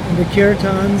intensity in the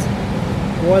kirtans?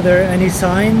 Were there any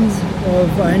signs of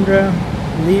Aindra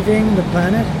leaving the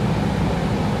planet?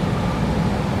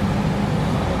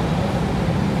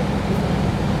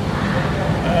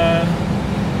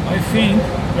 I think,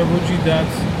 Prabhuji, that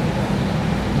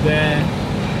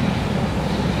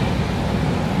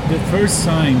the first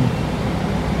sign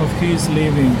of his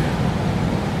leaving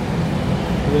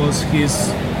was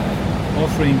his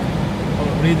offering,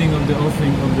 reading of the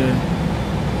offering of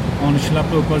on Srila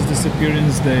Prabhupada's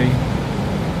disappearance day,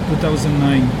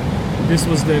 2009. This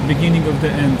was the beginning of the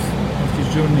end of his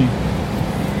journey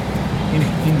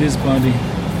in this body.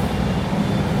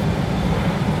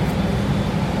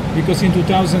 Because in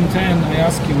 2010 I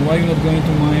asked him, why are you not going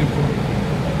to Mayapur?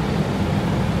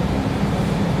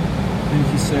 And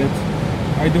he said,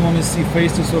 I don't want to see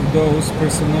faces of those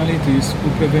personalities who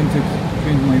prevented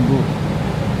print my book.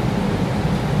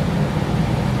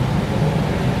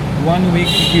 1 week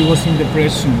he was in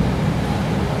depression.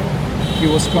 He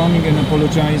was coming and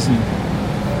apologizing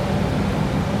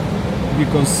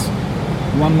because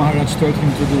one Maharaj told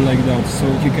him to do like that, so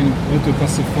he can to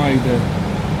pacify the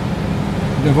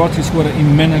devotees who are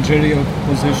in managerial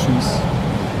positions.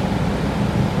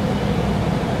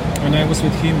 And I was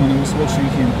with him and I was watching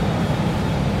him.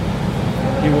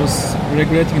 He was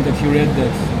regretting that he read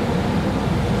that,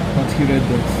 but he read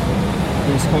that.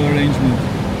 There was whole arrangement.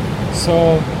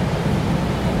 So,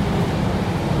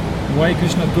 why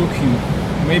Krishna took him?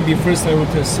 Maybe first I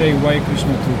would say why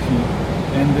Krishna took him.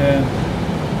 And the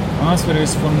answer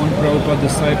is from one Prabhupada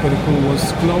disciple who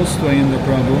was close to Ayanda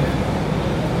Prabhu,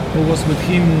 who was with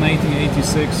him in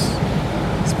 1986,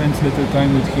 spent little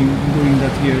time with him during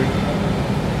that year.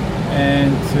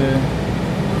 And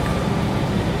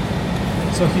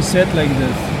so he said like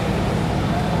that,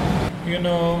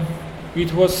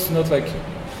 it was not like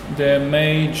the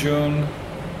May, June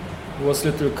was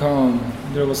little calm.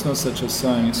 There was not such a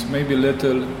signs. Maybe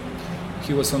little,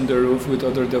 he was on the roof with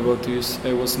other devotees.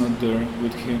 I was not there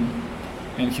with him.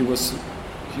 And he was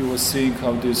seeing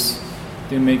how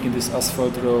they're making this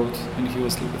asphalt road, and he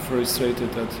was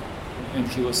frustrated and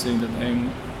he was saying that I'm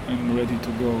ready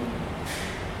to go.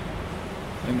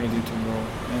 I'm ready to go.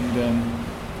 And then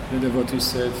the devotee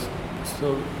said,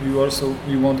 so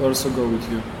we won't also go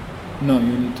with you. No,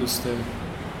 you need to stay.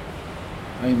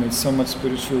 I made so much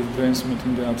spiritual advancement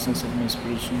in the absence of my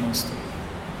spiritual master.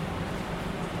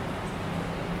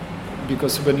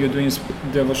 Because when you're doing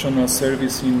devotional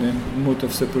service in a mood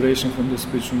of separation from the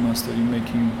spiritual master, you're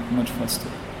making much faster.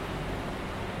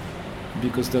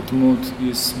 Because that mood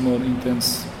is more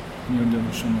intense in your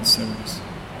devotional service.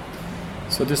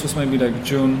 So this was maybe like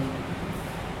June,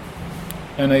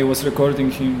 and I was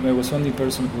recording him. I was the only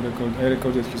person who recorded. I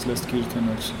recorded his last kirtan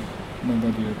actually.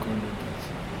 Nobody recorded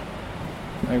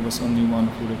that. I was only one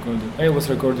who recorded. I was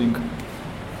recording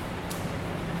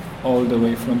all the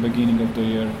way from beginning of the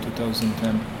year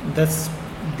 2010. That's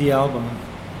the album.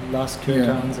 last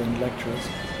kirtans and lectures.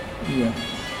 Yeah.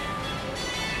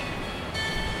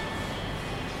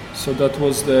 So that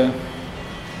was the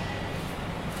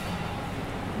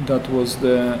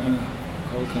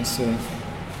how can I say?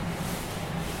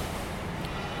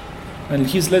 And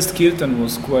his last kirtan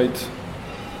was quite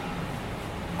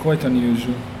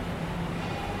unusual.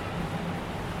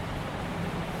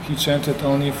 He chanted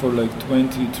only for like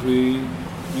 23,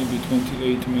 maybe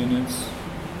 28 minutes.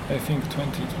 I think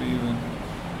 23 even.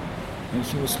 And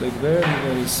he was like very,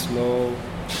 very slow,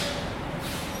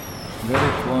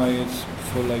 very quiet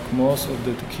for like most of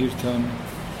the kirtan.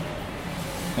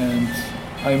 And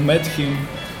I met him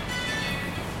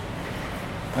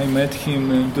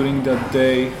during that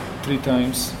day 3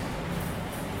 times.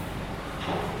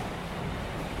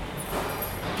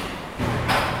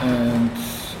 And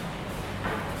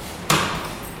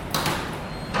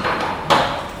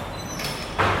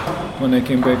when I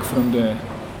came back from the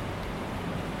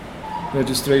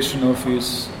registration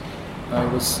office, I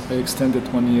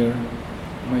extended 1 year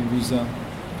my visa.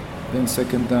 Then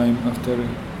second time after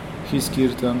his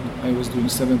kirtan, I was doing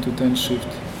 7 to 10 shift.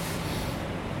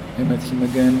 I met him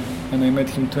again, and I met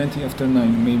him 20 after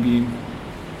 9, maybe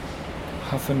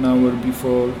half an hour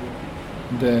before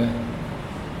the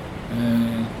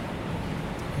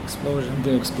explosion.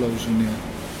 The explosion, yeah.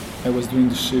 I was doing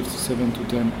the shift 7 to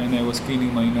 10, and I was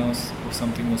cleaning my nose, or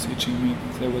something was itching me.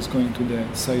 So I was going to the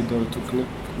side door to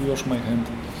wash my hand,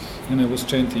 and I was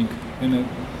chanting. And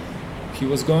he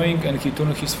was going, and he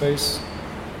turned his face,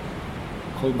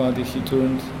 whole body he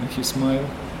turned, and he smiled.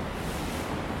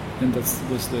 And that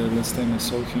was the last time I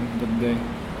saw him that day.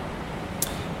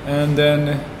 And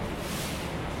then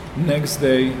next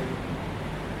day,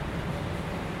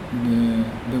 the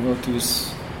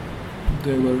devotees,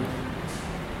 they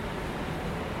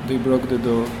broke the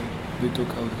door, they took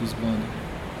out his body.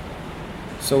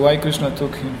 So why Krishna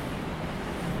took him?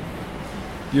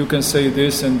 You can say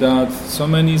this and that. So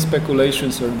many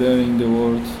speculations are there in the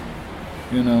world,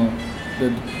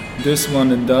 that this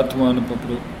one and that one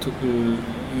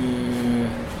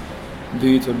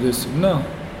did or this. No.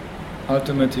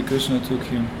 Ultimately Krishna took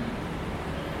him.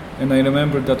 And I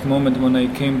remember that moment when I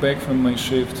came back from my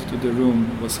shift to the room.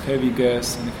 It was heavy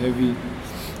gas and heavy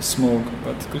smoke,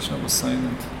 but Krishna was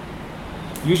silent.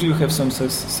 Usually you have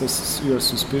you are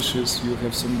suspicious, you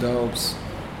have some doubts.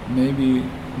 Maybe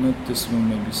not this room,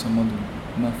 maybe some other,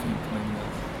 nothing like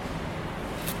that.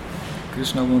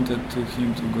 Krishna wanted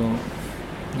him to go.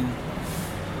 Yeah.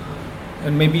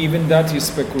 And maybe even that is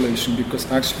speculation, because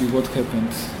actually what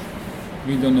happened,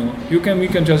 we don't know. We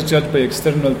can just judge by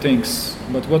external things,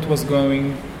 but what was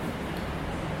going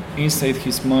inside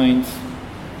his mind,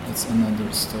 that's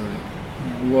another story.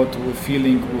 What we're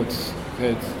feeling, what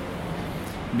had.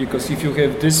 Because if you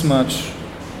have this much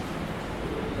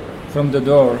from the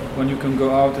door, when you can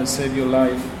go out and save your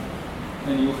life,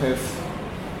 and you have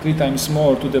 3 times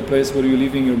more to the place where you're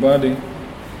leaving your body,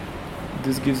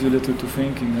 this gives you a little to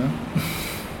thinking, huh?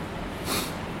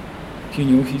 He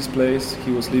knew his place,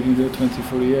 he was living there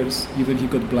 24 years, even he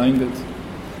got blinded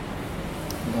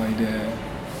by the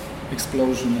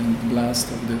explosion and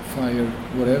blast of the fire,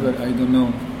 whatever, I don't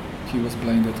know. He was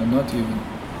blinded or not even,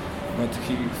 but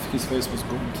his face was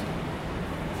burnt.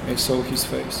 I saw his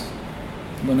face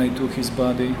when I took his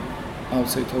body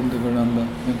outside on the veranda,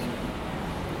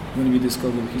 when we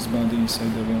discovered his body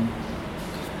inside the room.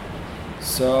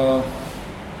 So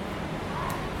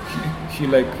he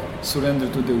like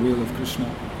surrendered to the will of Krishna.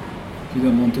 He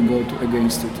didn't want to go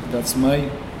against it. That's my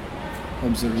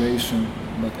observation,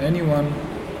 but anyone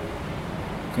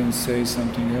can say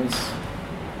something else.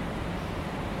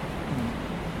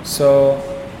 So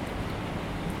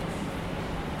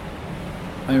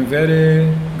I'm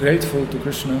very grateful to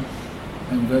Krishna.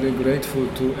 I'm very grateful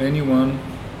to anyone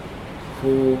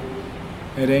who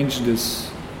arranged this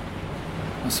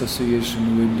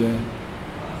association with the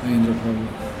Aindra Prabhu.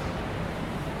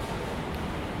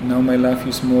 Now my life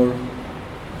is more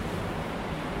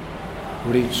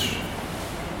rich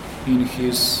in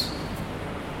his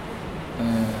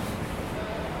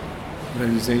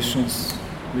realizations,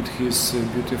 with his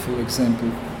beautiful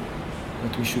example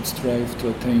that we should strive to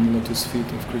attain lotus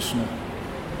feet of Krishna.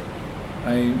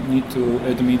 I need to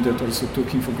admit that also took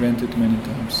him for granted many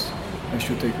times. I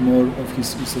should take more of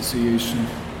his association,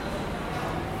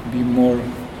 be more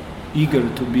eager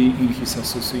to be in his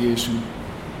association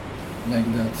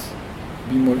like that,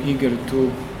 be more eager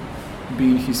to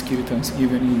be in his kirtans,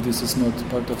 even if this is not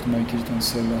part of my kirtan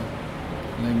seva,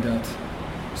 like that.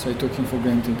 So I took him for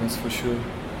granted, that's for sure.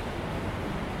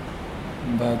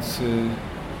 But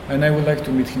and I would like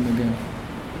to meet him again.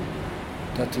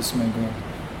 That is my goal.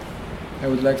 I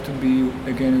would like to be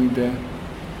again with the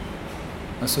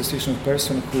association of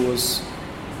person who was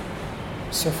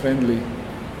so friendly,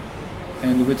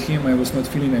 and with him I was not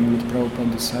feeling I'm with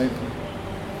Prabhupada disciple.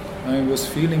 I was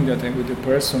feeling that I'm with a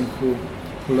person who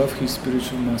loves his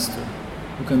spiritual master,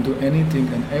 who can do anything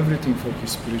and everything for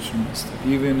his spiritual master,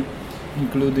 even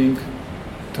including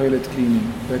toilet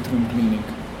cleaning, bedroom cleaning,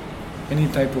 any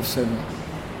type of seva,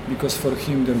 because for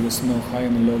him there was no high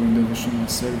and low in devotional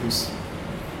service.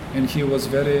 And he was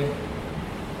very,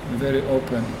 very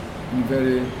open and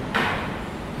very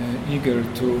eager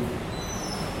to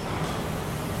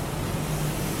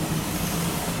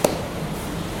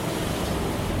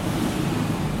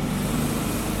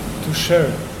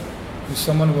share. If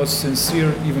someone was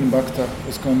sincere, even Bhakta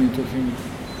was coming to him,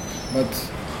 but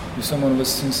if someone was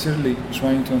sincerely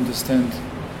trying to understand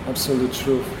absolute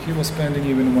truth, he was spending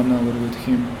even 1 hour with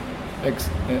him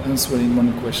answering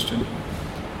one question.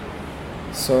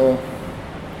 So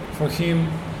for him,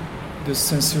 the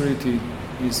sincerity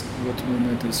is what will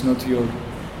matter. It's not your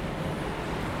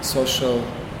social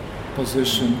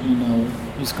position in our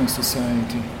ISKCON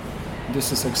society.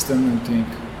 This is external thing,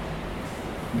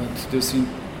 but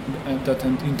that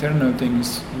internal thing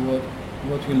is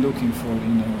what we're looking for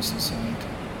in our society.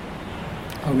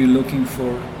 Are we looking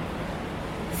for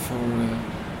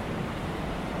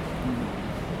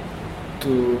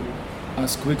to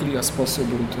as quickly as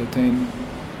possible to attain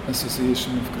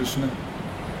association of Krishna,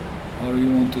 or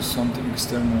you want to something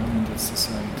external in that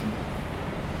society,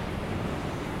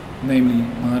 namely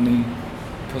money,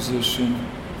 position,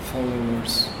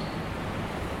 followers,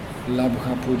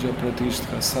 labha, puja,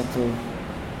 pratishtha, subtle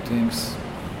things,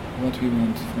 what we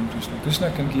want from Krishna.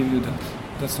 Krishna can give you that.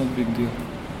 That's not a big deal.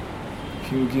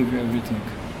 He will give you everything.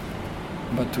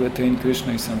 But to attain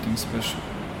Krishna is something special.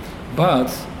 But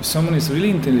if someone is really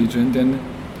intelligent, then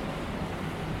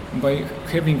by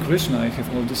having Krishna, I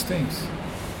have all these things.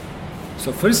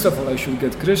 So first of all, I should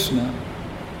get Krishna,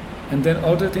 and then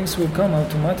all the things will come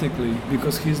automatically,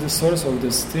 because He is the source of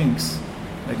these things,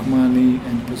 like money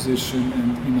and position,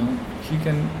 and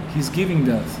He's giving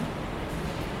that,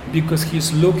 because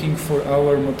He's looking for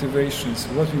our motivations,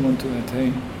 what we want to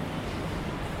attain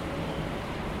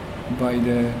by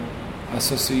the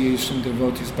association,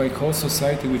 devotees, by whole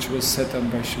society which was set up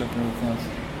by Srila Prabhupada.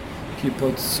 He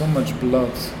put so much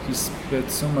blood, he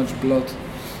spread so much blood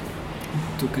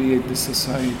to create this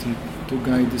society, to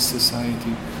guide this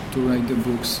society, to write the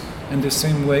books. And the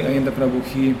same way Ayanda Prabhu,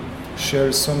 he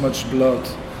shares so much blood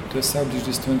to establish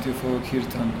this 24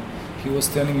 Kirtan. He was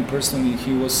telling me personally,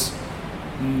 he was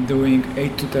doing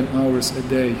 8 to 10 hours a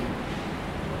day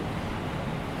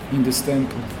in this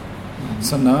temple. Mm-hmm.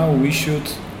 So now we should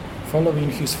follow in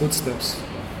his footsteps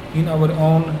in our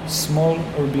own small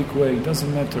or big way,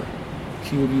 doesn't matter.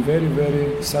 He will be very,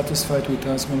 very satisfied with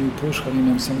us when we push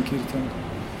Harinam Sankirtan.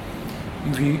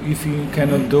 If he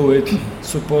cannot do it,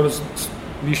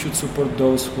 we should support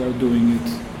those who are doing it.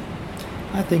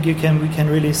 I think we can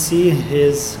really see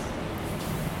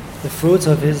the fruits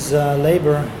of his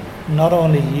labor, not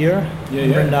only here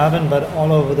in Vrindavan, but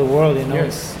all over the world.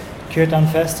 Yes. Kirtan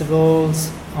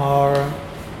festivals are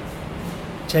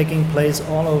taking place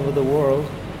all over the world,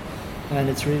 and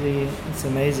it's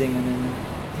amazing. And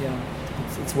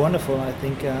it's wonderful. I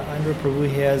think Aindra Prabhu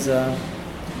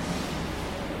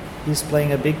he's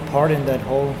playing a big part in that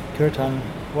whole Kirtan,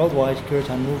 worldwide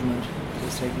Kirtan movement that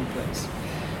is taking place.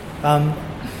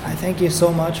 I thank you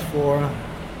so much for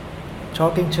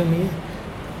talking to me.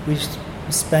 We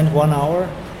spent 1 hour.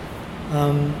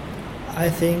 I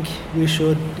think we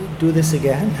should do this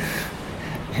again.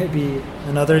 Maybe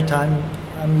another time.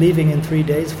 I'm leaving in 3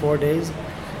 days, 4 days.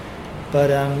 But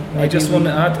I just want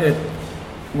to add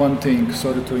one thing.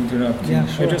 Sorry to interrupt you. Yeah,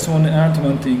 sure. I just want to add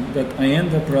one thing, that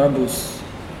Ayanda Prabhu's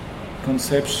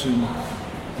conception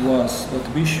was that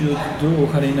we should do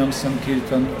Harinam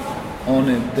Sankirtan on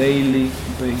a daily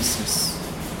basis.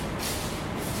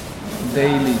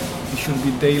 Daily. It should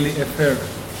be daily affair.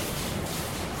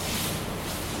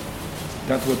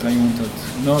 That's what I wanted.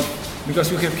 Not because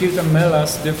you have Kirtan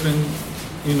Melas, different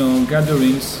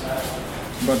gatherings,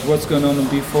 but what's going on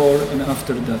before and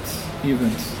after that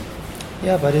event?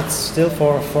 Yeah, but it's still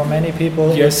for many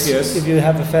people. Yes. If you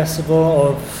have a festival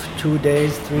of 2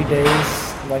 days, 3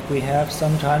 days, like we have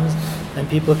sometimes, and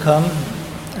people come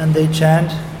and they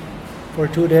chant for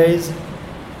 2 days,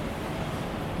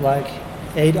 like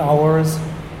 8 hours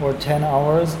or 10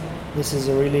 hours, this is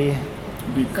a really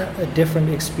a different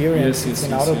experience. It's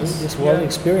an out of this world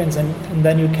experience, and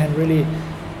then you can really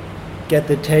get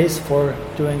the taste for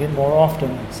doing it more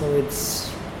often. So it's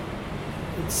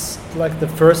like the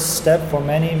first step for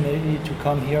many, maybe to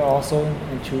come here also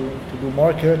and to do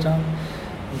more kirtan.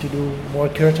 to do more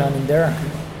kirtan in their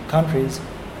countries.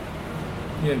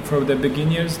 Yeah, for the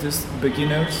beginners,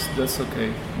 that's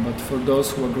okay. But for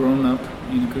those who are grown up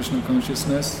in Krishna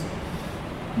consciousness,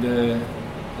 the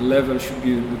level should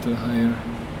be a little higher,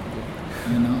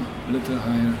 a little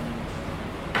higher.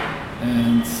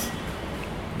 And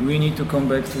we need to come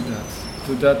back to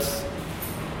that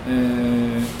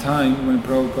time when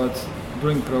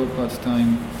during Prabhupada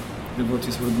time,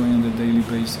 devotees were going on a daily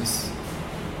basis.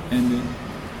 And the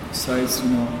sides,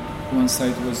 one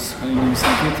side was Harinam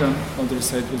Sankirtan, other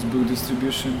side was book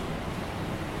distribution.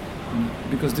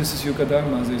 Because this is Yuga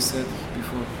Dharma, as I said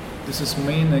before. This is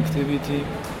main activity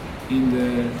in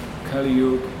the Kali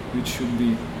Yuga, which should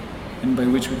be, and by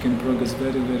which we can progress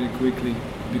very, very quickly,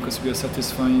 because we are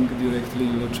satisfying directly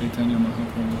Lord Chaitanya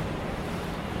Mahaprabhu.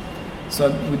 So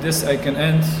with this I can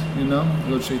end,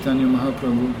 Lord Chaitanya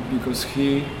Mahaprabhu, because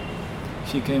he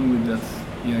came with that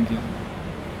yagya.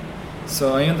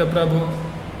 So Aindra Prabhu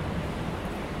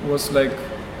was like,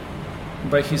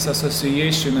 by his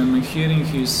association and hearing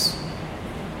he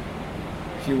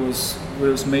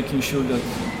was making sure that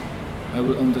I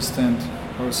will understand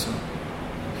also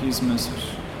his message.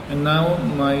 And now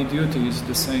my duty is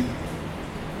the same.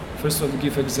 First of all,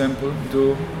 give example,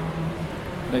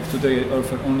 like today I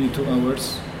offer only 2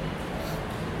 hours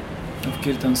of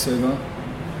Kirtan Seva,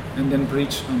 and then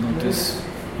preach about this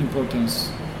importance.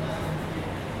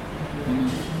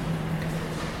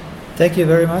 Thank you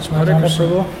very much, Martanda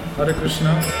Prabhu. Hare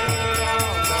Krishna.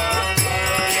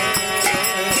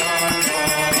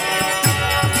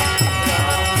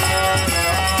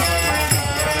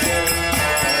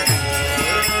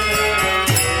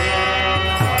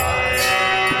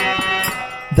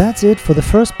 That's it for the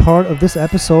first part of this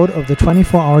episode of the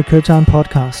 24-Hour Kirtan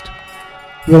podcast.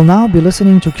 We'll now be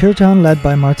listening to Kirtan led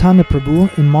by Martanda Prabhu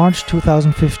in March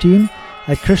 2015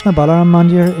 at Krishna Balaram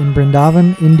Mandir in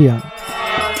Vrindavan, India.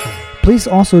 Please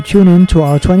also tune in to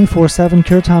our 24/7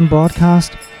 Kirtan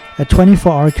broadcast at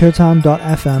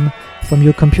 24hourkirtan.fm from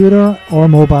your computer or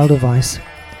mobile device.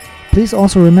 Please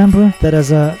also remember that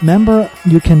as a member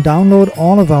you can download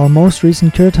all of our most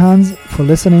recent Kirtans for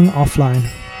listening offline.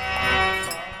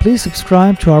 Please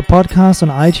subscribe to our podcast on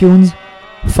iTunes,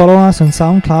 follow us on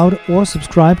SoundCloud, or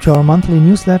subscribe to our monthly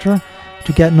newsletter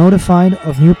to get notified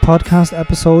of new podcast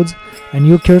episodes and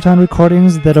new Kirtan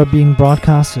recordings that are being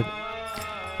broadcasted.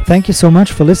 Thank you so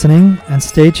much for listening and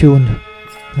stay tuned.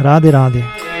 Radhe Radhe.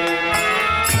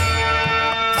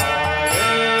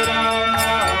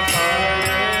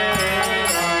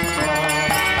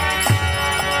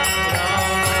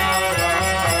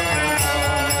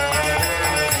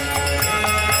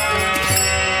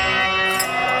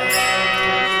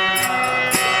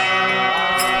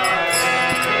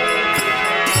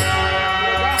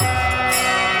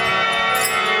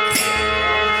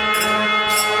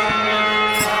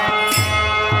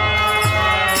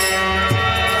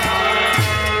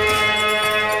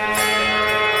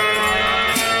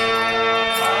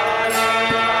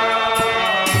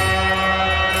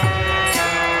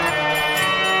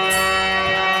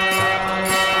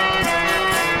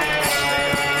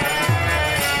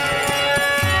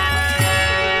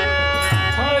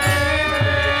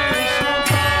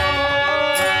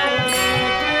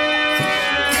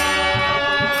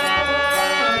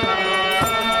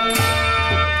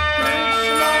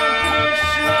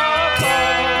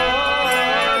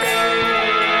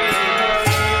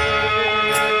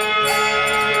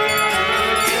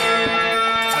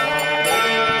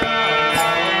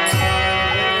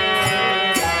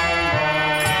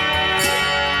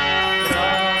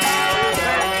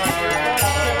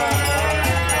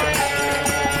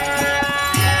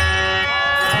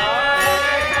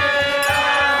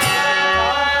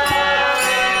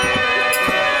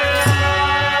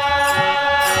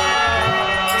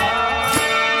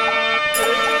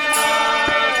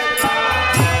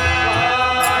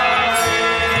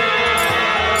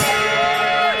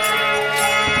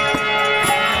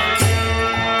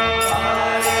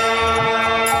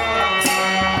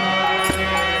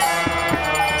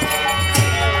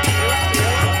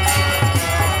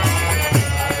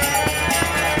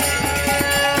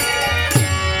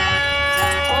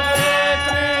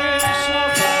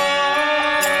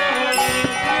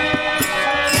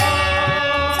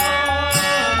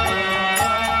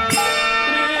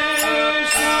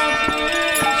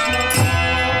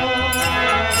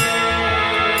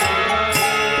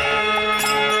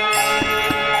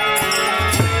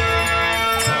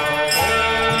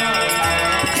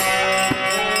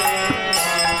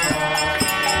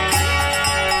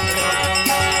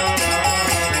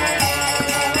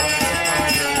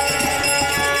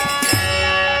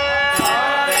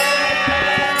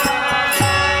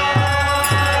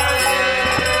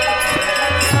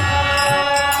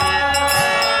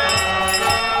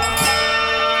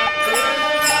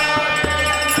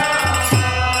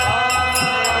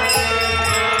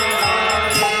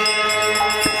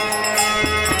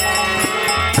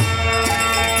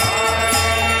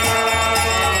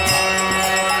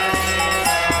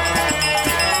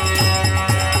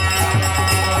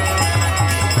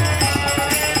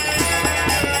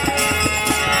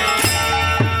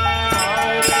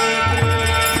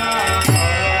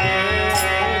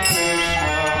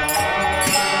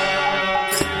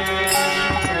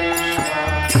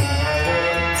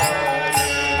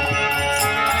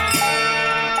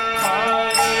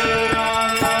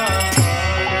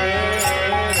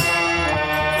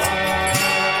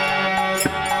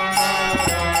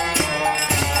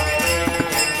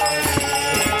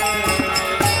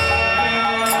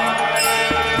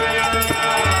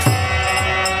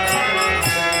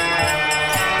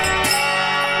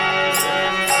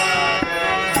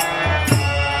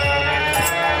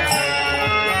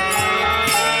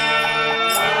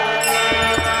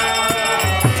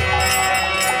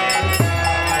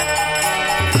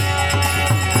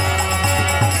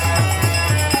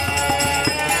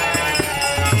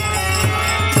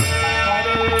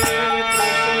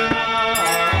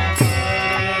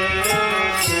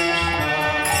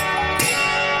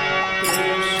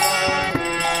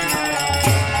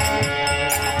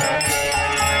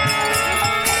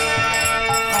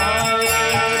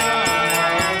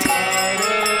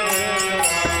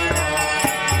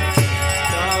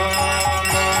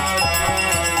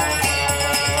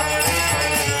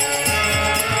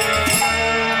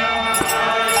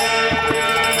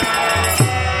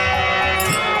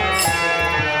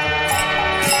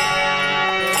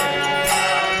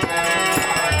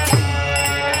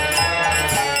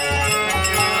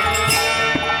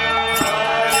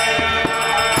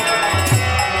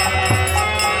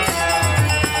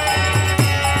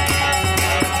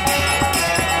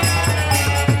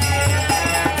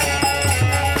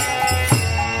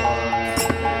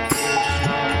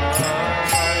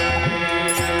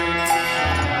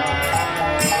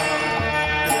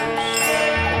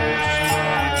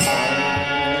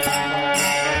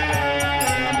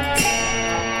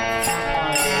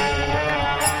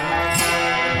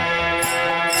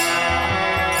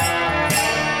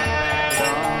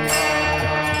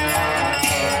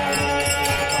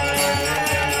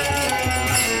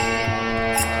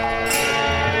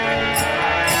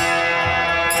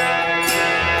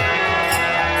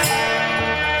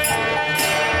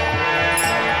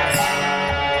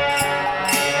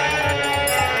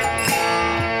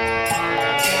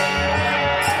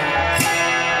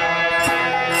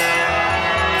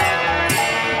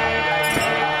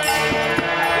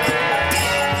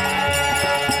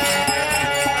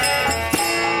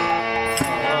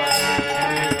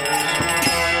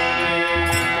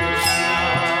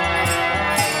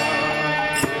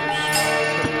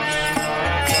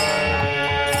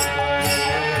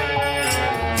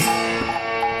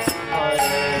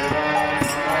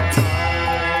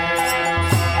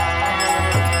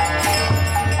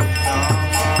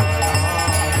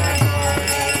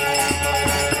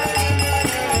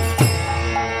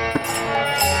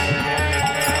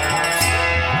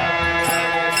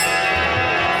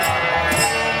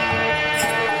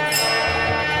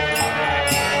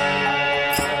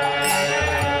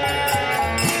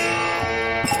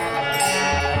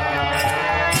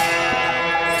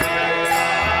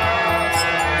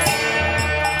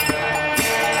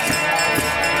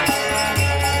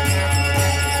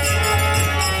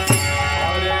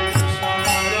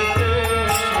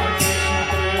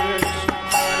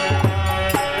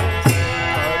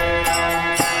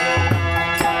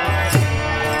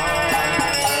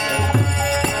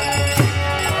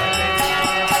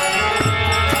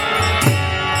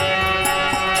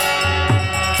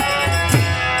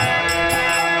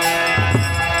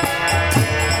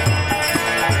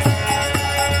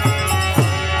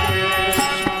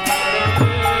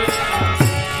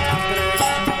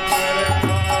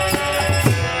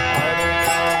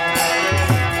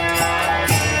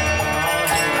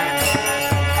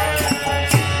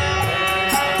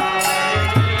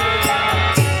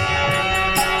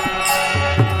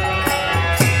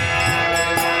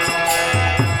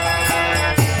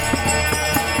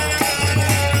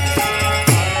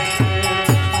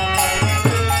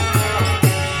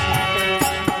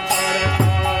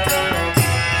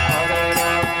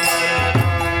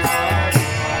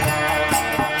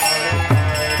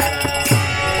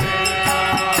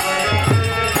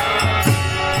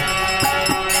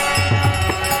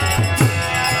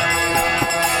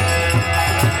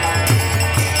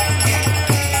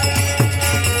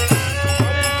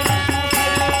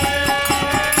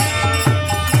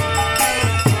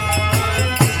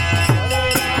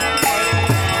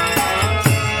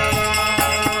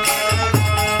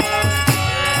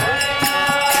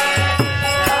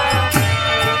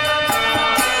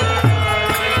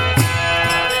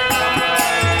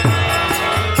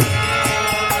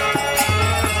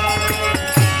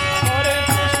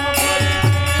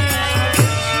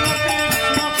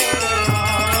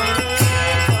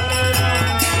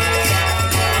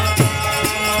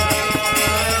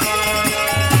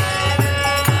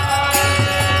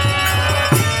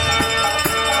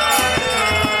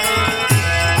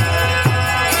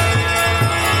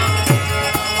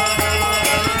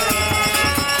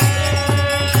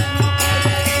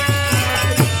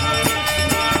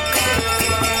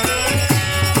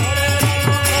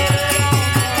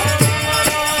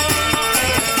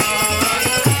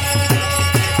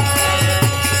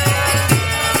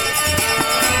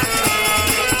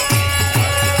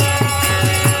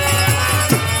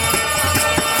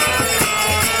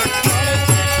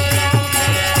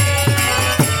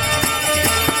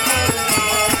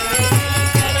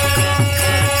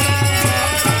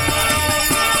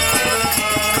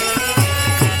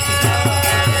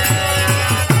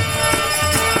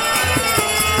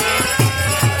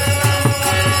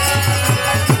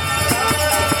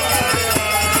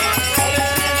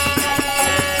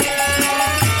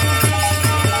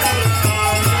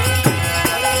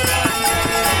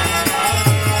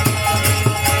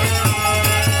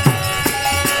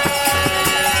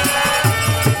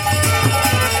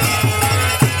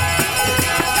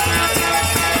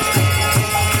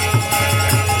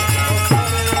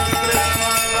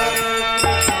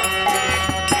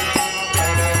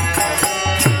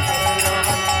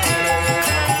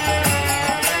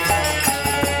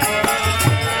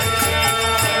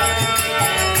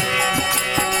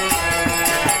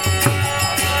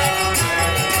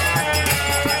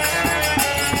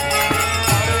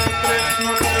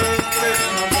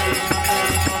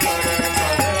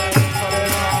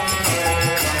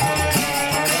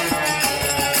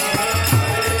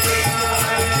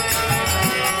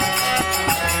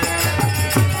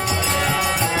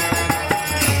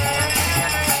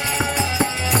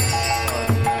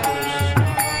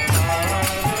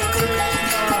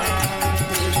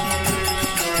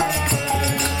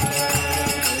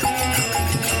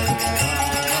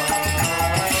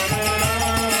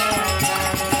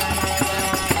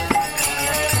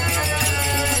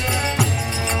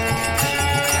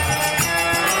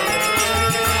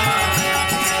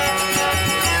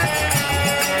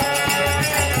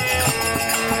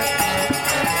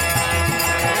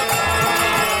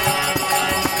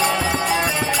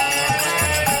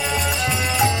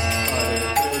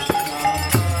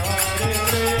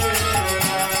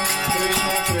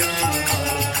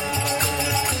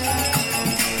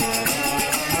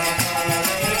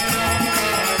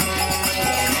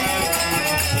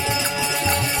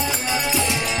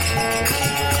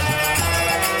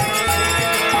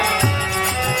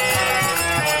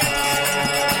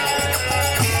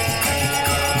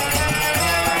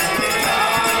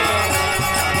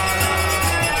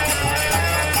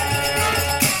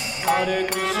 Hare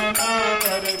Krishna,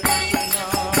 Hare Krishna.